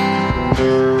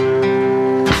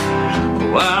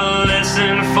 Oh, I'll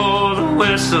listen for the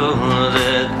whistle of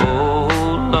that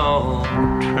old log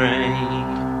train.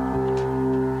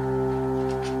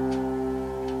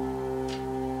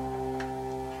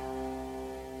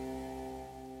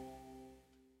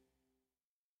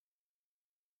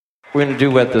 We're going to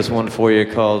duet this one for you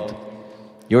called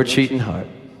Your Cheating Heart.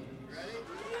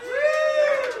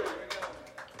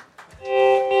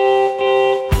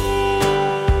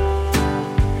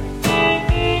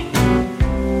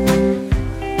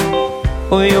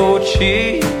 Oh, your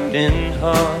cheating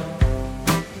heart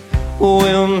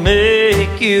will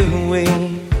make you weep,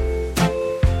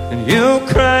 and you'll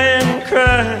cry and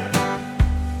cry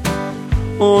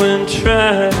when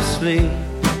try to sleep,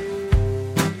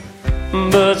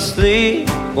 but sleep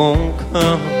won't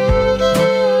come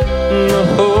the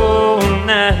whole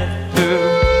night through.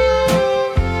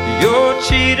 Your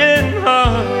cheating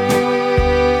heart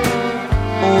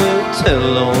will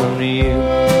tell on you.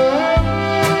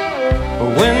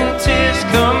 When tears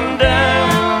come down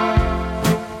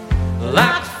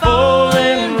like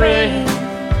falling rain,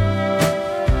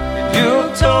 and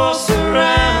you'll toss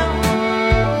around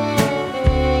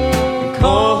and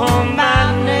call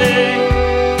my name,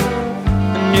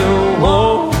 and you'll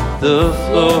walk the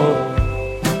floor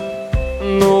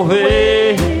the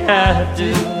way I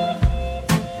do.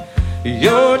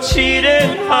 Your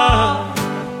cheating heart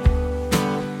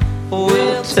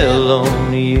will tell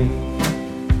on you.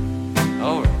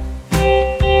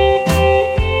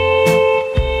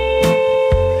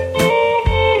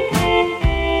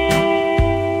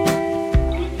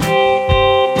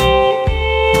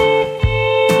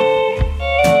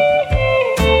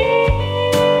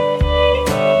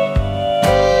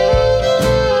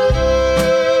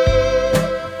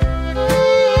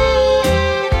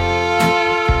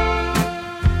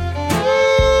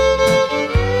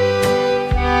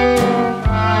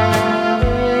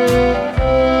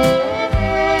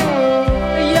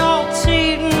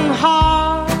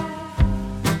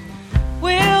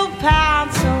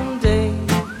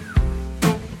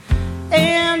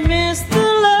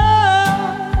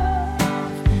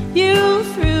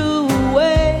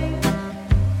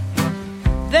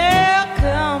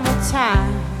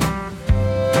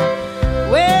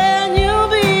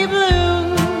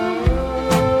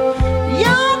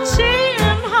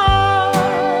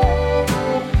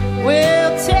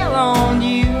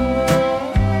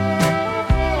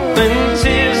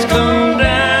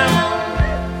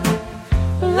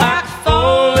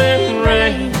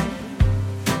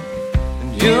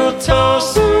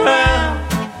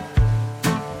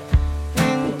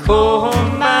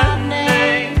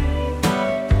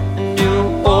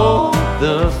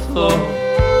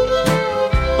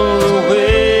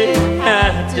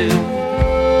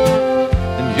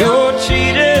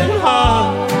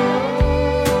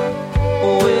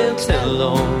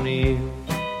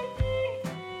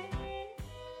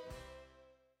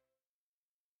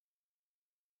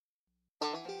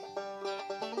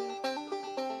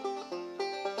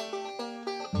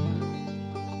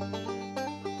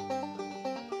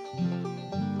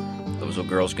 Those are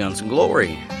Girls, Guns, and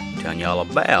Glory, telling y'all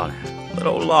about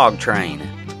Little Log Train,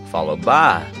 followed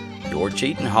by Your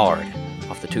Cheating Heart,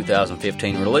 off the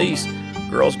 2015 release,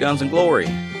 Girls, Guns, and Glory,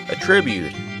 a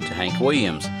tribute to Hank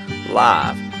Williams,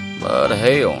 live. But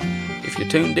hell, if you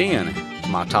tuned in to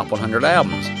my top 100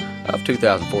 albums of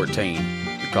 2014,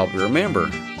 you probably remember,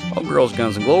 Girls,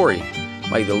 Guns, and Glory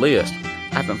made the list.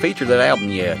 I haven't featured that album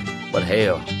yet, but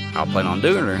hell, I'll plan on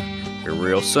doing it here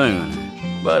real soon.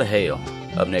 But hell,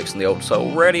 up next in the Old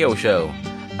Soul Radio Show,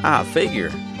 I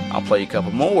figure I'll play a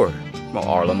couple more from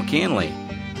Arlo McKinley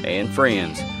and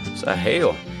friends. So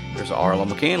hell, there's Arlo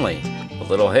McKinley with a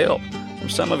little help from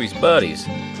some of his buddies,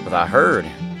 but I heard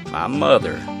my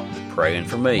mother praying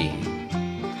for me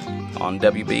on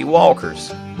WB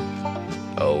Walker's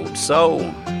Old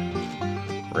Soul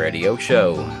Radio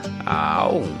Show.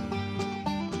 Ow.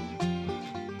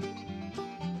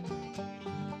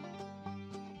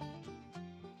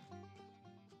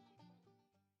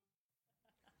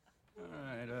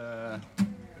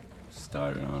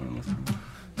 Started on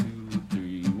 2,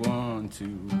 3, 1,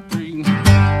 2, 3.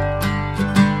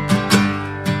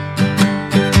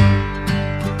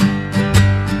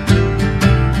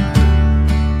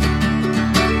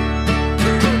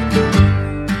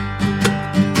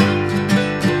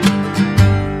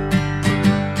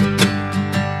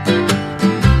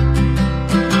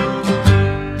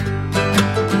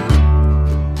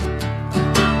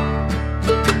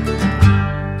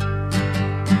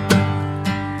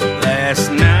 Last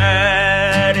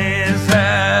night as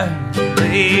I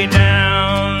lay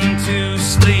down to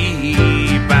sleep,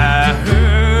 I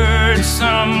heard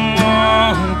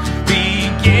someone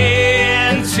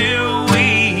begin to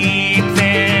weep.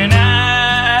 Then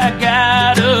I got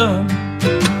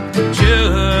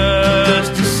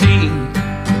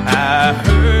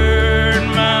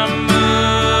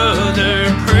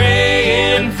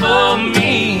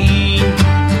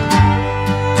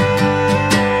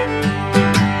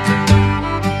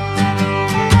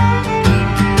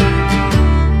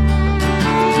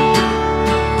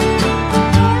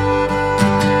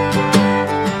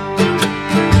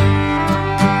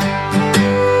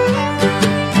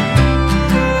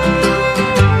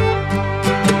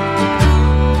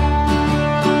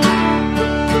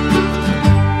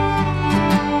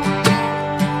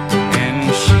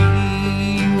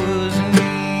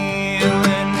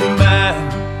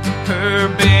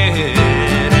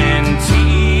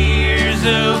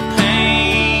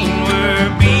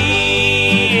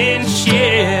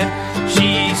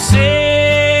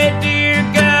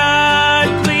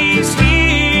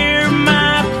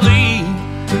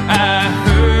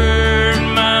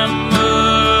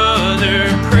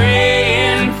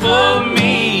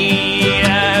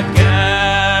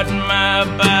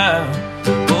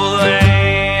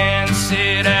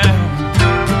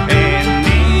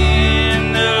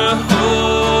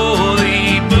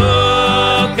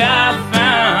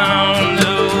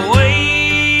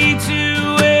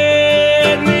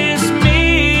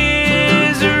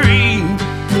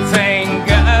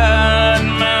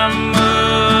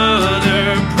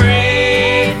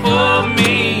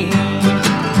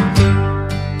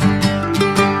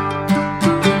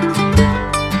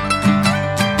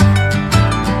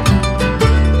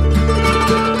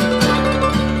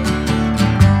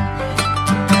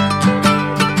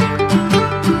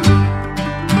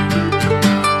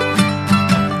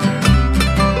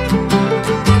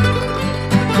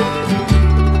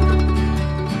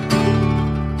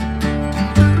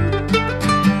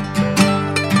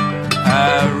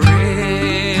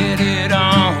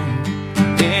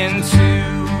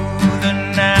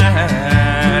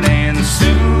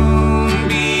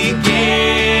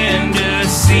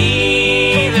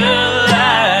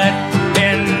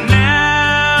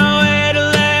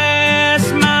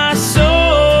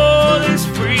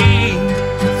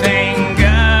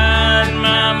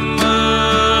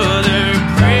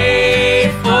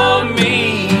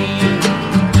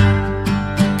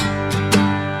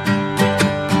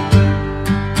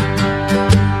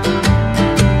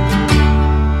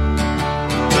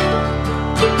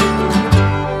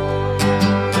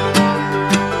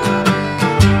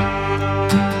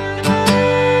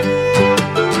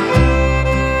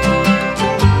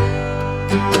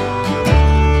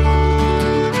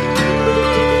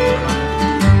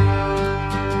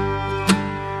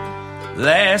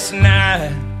Last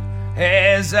night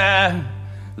as I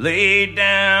lay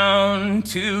down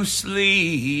to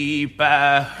sleep,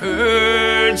 I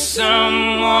heard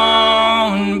someone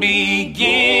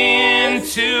begin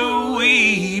to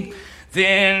weep.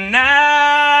 Then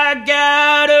I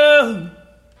got up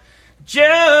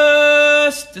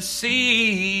just to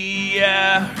see.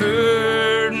 I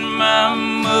heard my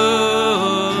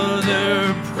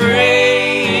mother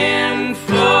praying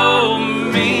for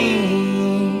me.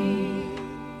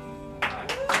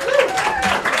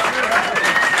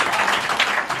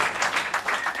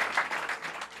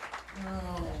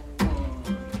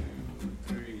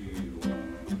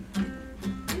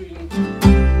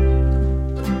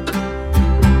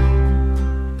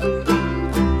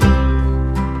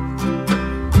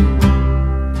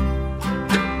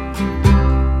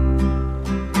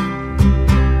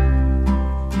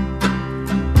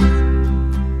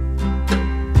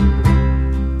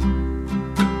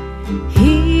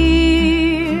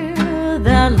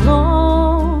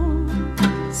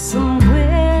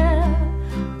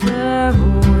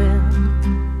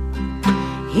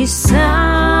 He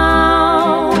sounds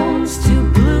too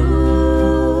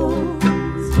blue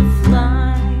to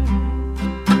fly.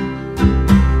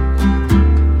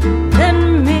 The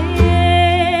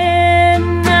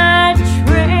midnight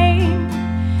train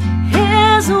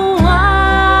is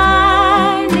winding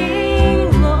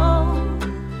low.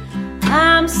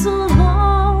 I'm so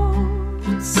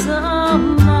lonesome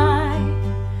I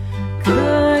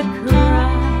could cry.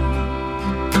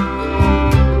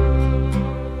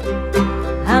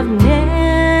 I've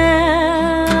never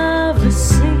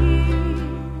seen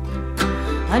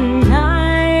a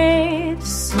night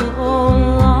so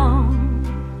long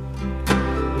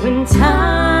when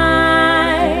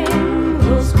time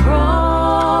goes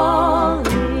crawling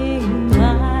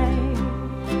by.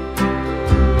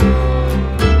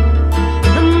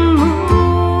 The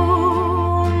moon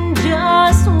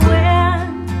just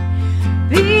went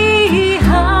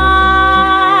behind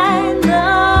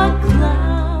the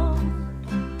cloud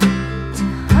to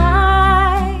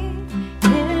hide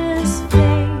his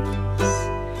face,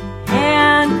 and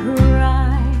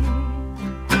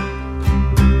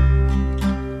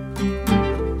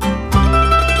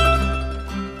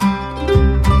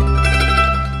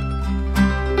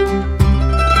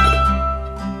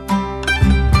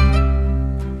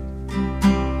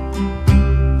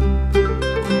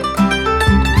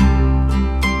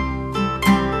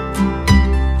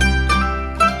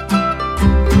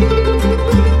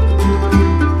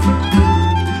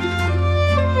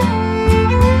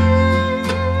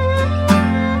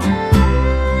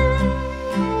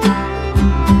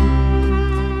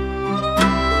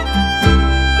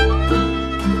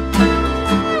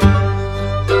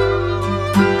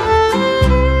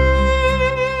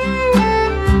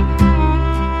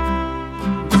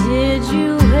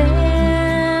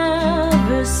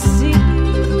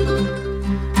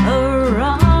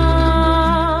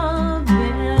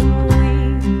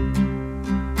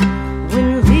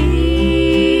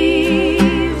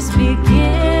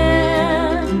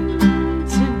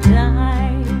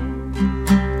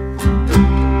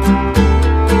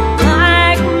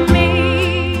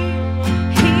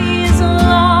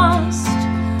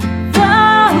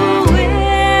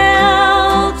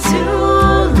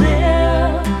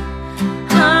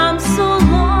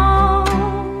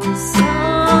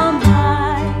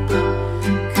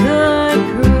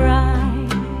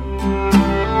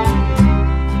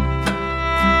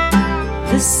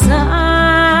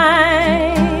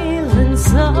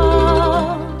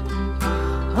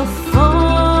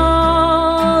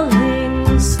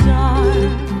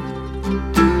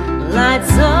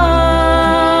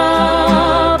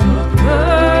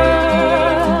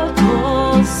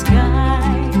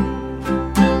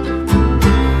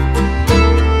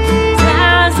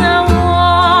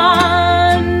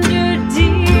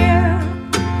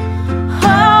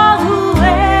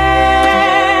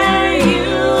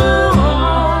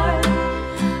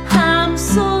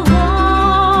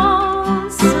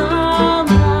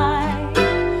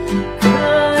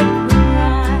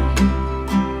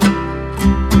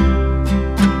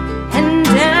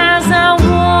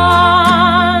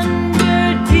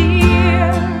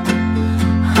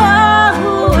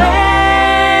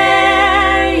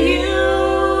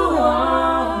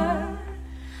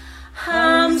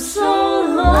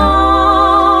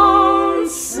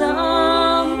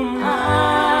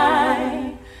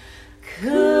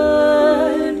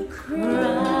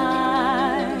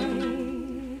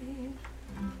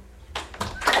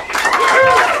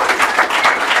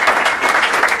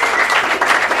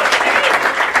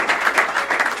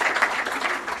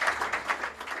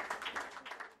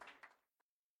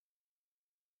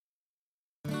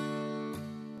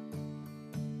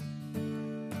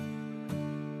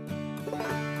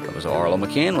was Arlo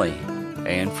McKinley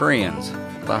and Friends.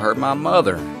 I heard my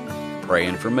mother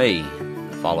praying for me,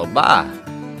 followed by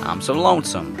I'm So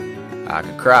Lonesome I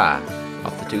Could Cry,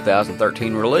 off the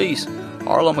 2013 release,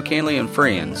 Arlo McKinley and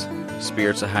Friends,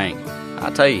 Spirits of Hank. I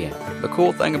tell you, the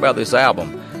cool thing about this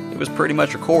album, it was pretty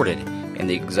much recorded in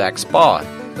the exact spot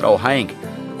that old Hank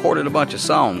recorded a bunch of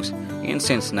songs in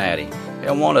Cincinnati,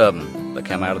 and one of them that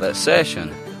came out of that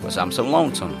session was I'm So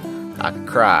Lonesome I Could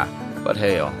Cry. But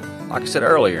hell, like I said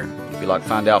earlier, if you'd like to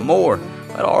find out more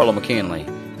about Arlo McKinley,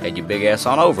 head your big ass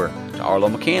on over to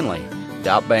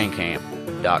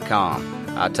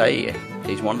arlomckinley.bandcamp.com. I tell you,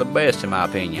 he's one of the best in my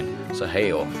opinion, so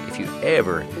hell, if you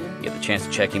ever get the chance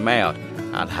to check him out,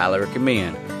 I'd highly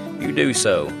recommend you do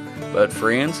so. But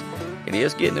friends, it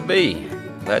is getting to be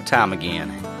that time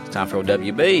again. It's time for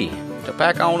WB to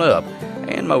pack on up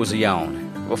and mosey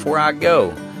on. Before I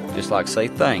go, just like to say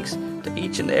thanks to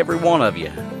each and every one of you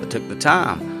that took the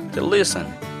time to listen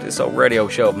to this old radio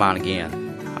show of mine again.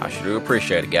 I sure do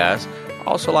appreciate it, guys.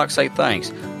 Also like to say thanks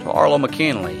to Arlo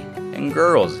McKinley and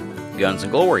Girls, Guns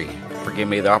and Glory for giving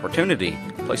me the opportunity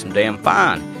to play some damn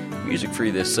fine music for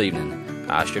you this evening.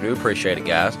 I sure do appreciate it,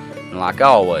 guys. And like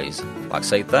always, like to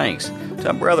say thanks to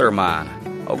a brother of mine,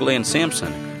 Glenn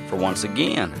Simpson, for once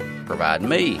again providing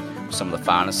me with some of the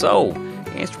finest soul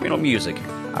instrumental music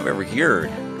I've ever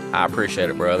heard. I appreciate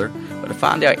it, brother. But to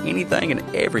find out anything and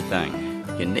everything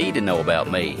you need to know about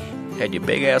me, head your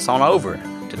big ass on over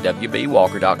to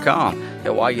WBWalker.com.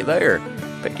 And while you're there,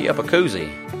 pick you up a koozie,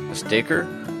 a sticker,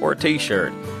 or a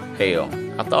t-shirt. Hell,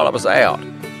 I thought I was out,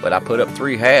 but I put up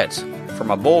 3 hats for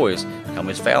my boys, and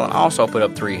Miss Fallon also put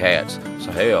up 3 hats.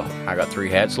 So hell, I got 3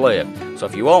 hats left. So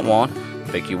if you want one,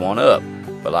 pick you one up.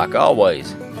 But like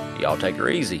always, y'all take her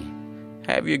easy.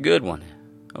 Have you a good one.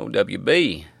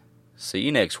 OWB. See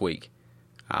you next week.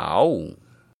 Oh.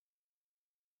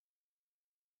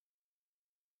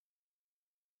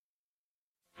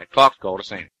 That clock's called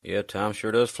us in. Yeah, time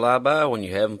sure does fly by when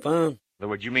you're having fun. In other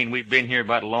words, you mean we've been here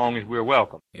about as long as we're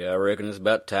welcome? Yeah, I reckon it's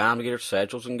about time to get our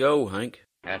satchels and go, Hank.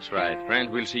 That's right. Friends,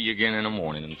 we'll see you again in the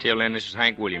morning. Until then, this is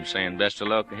Hank Williams saying best of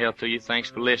luck and health to you. Thanks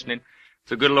for listening. If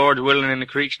the good Lord's willing and the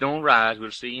creeks don't rise,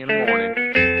 we'll see you in the morning.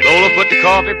 Lola, put the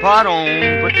coffee pot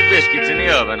on, put the biscuits in the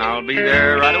oven. I'll be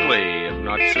there right away, if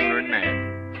not sooner than that.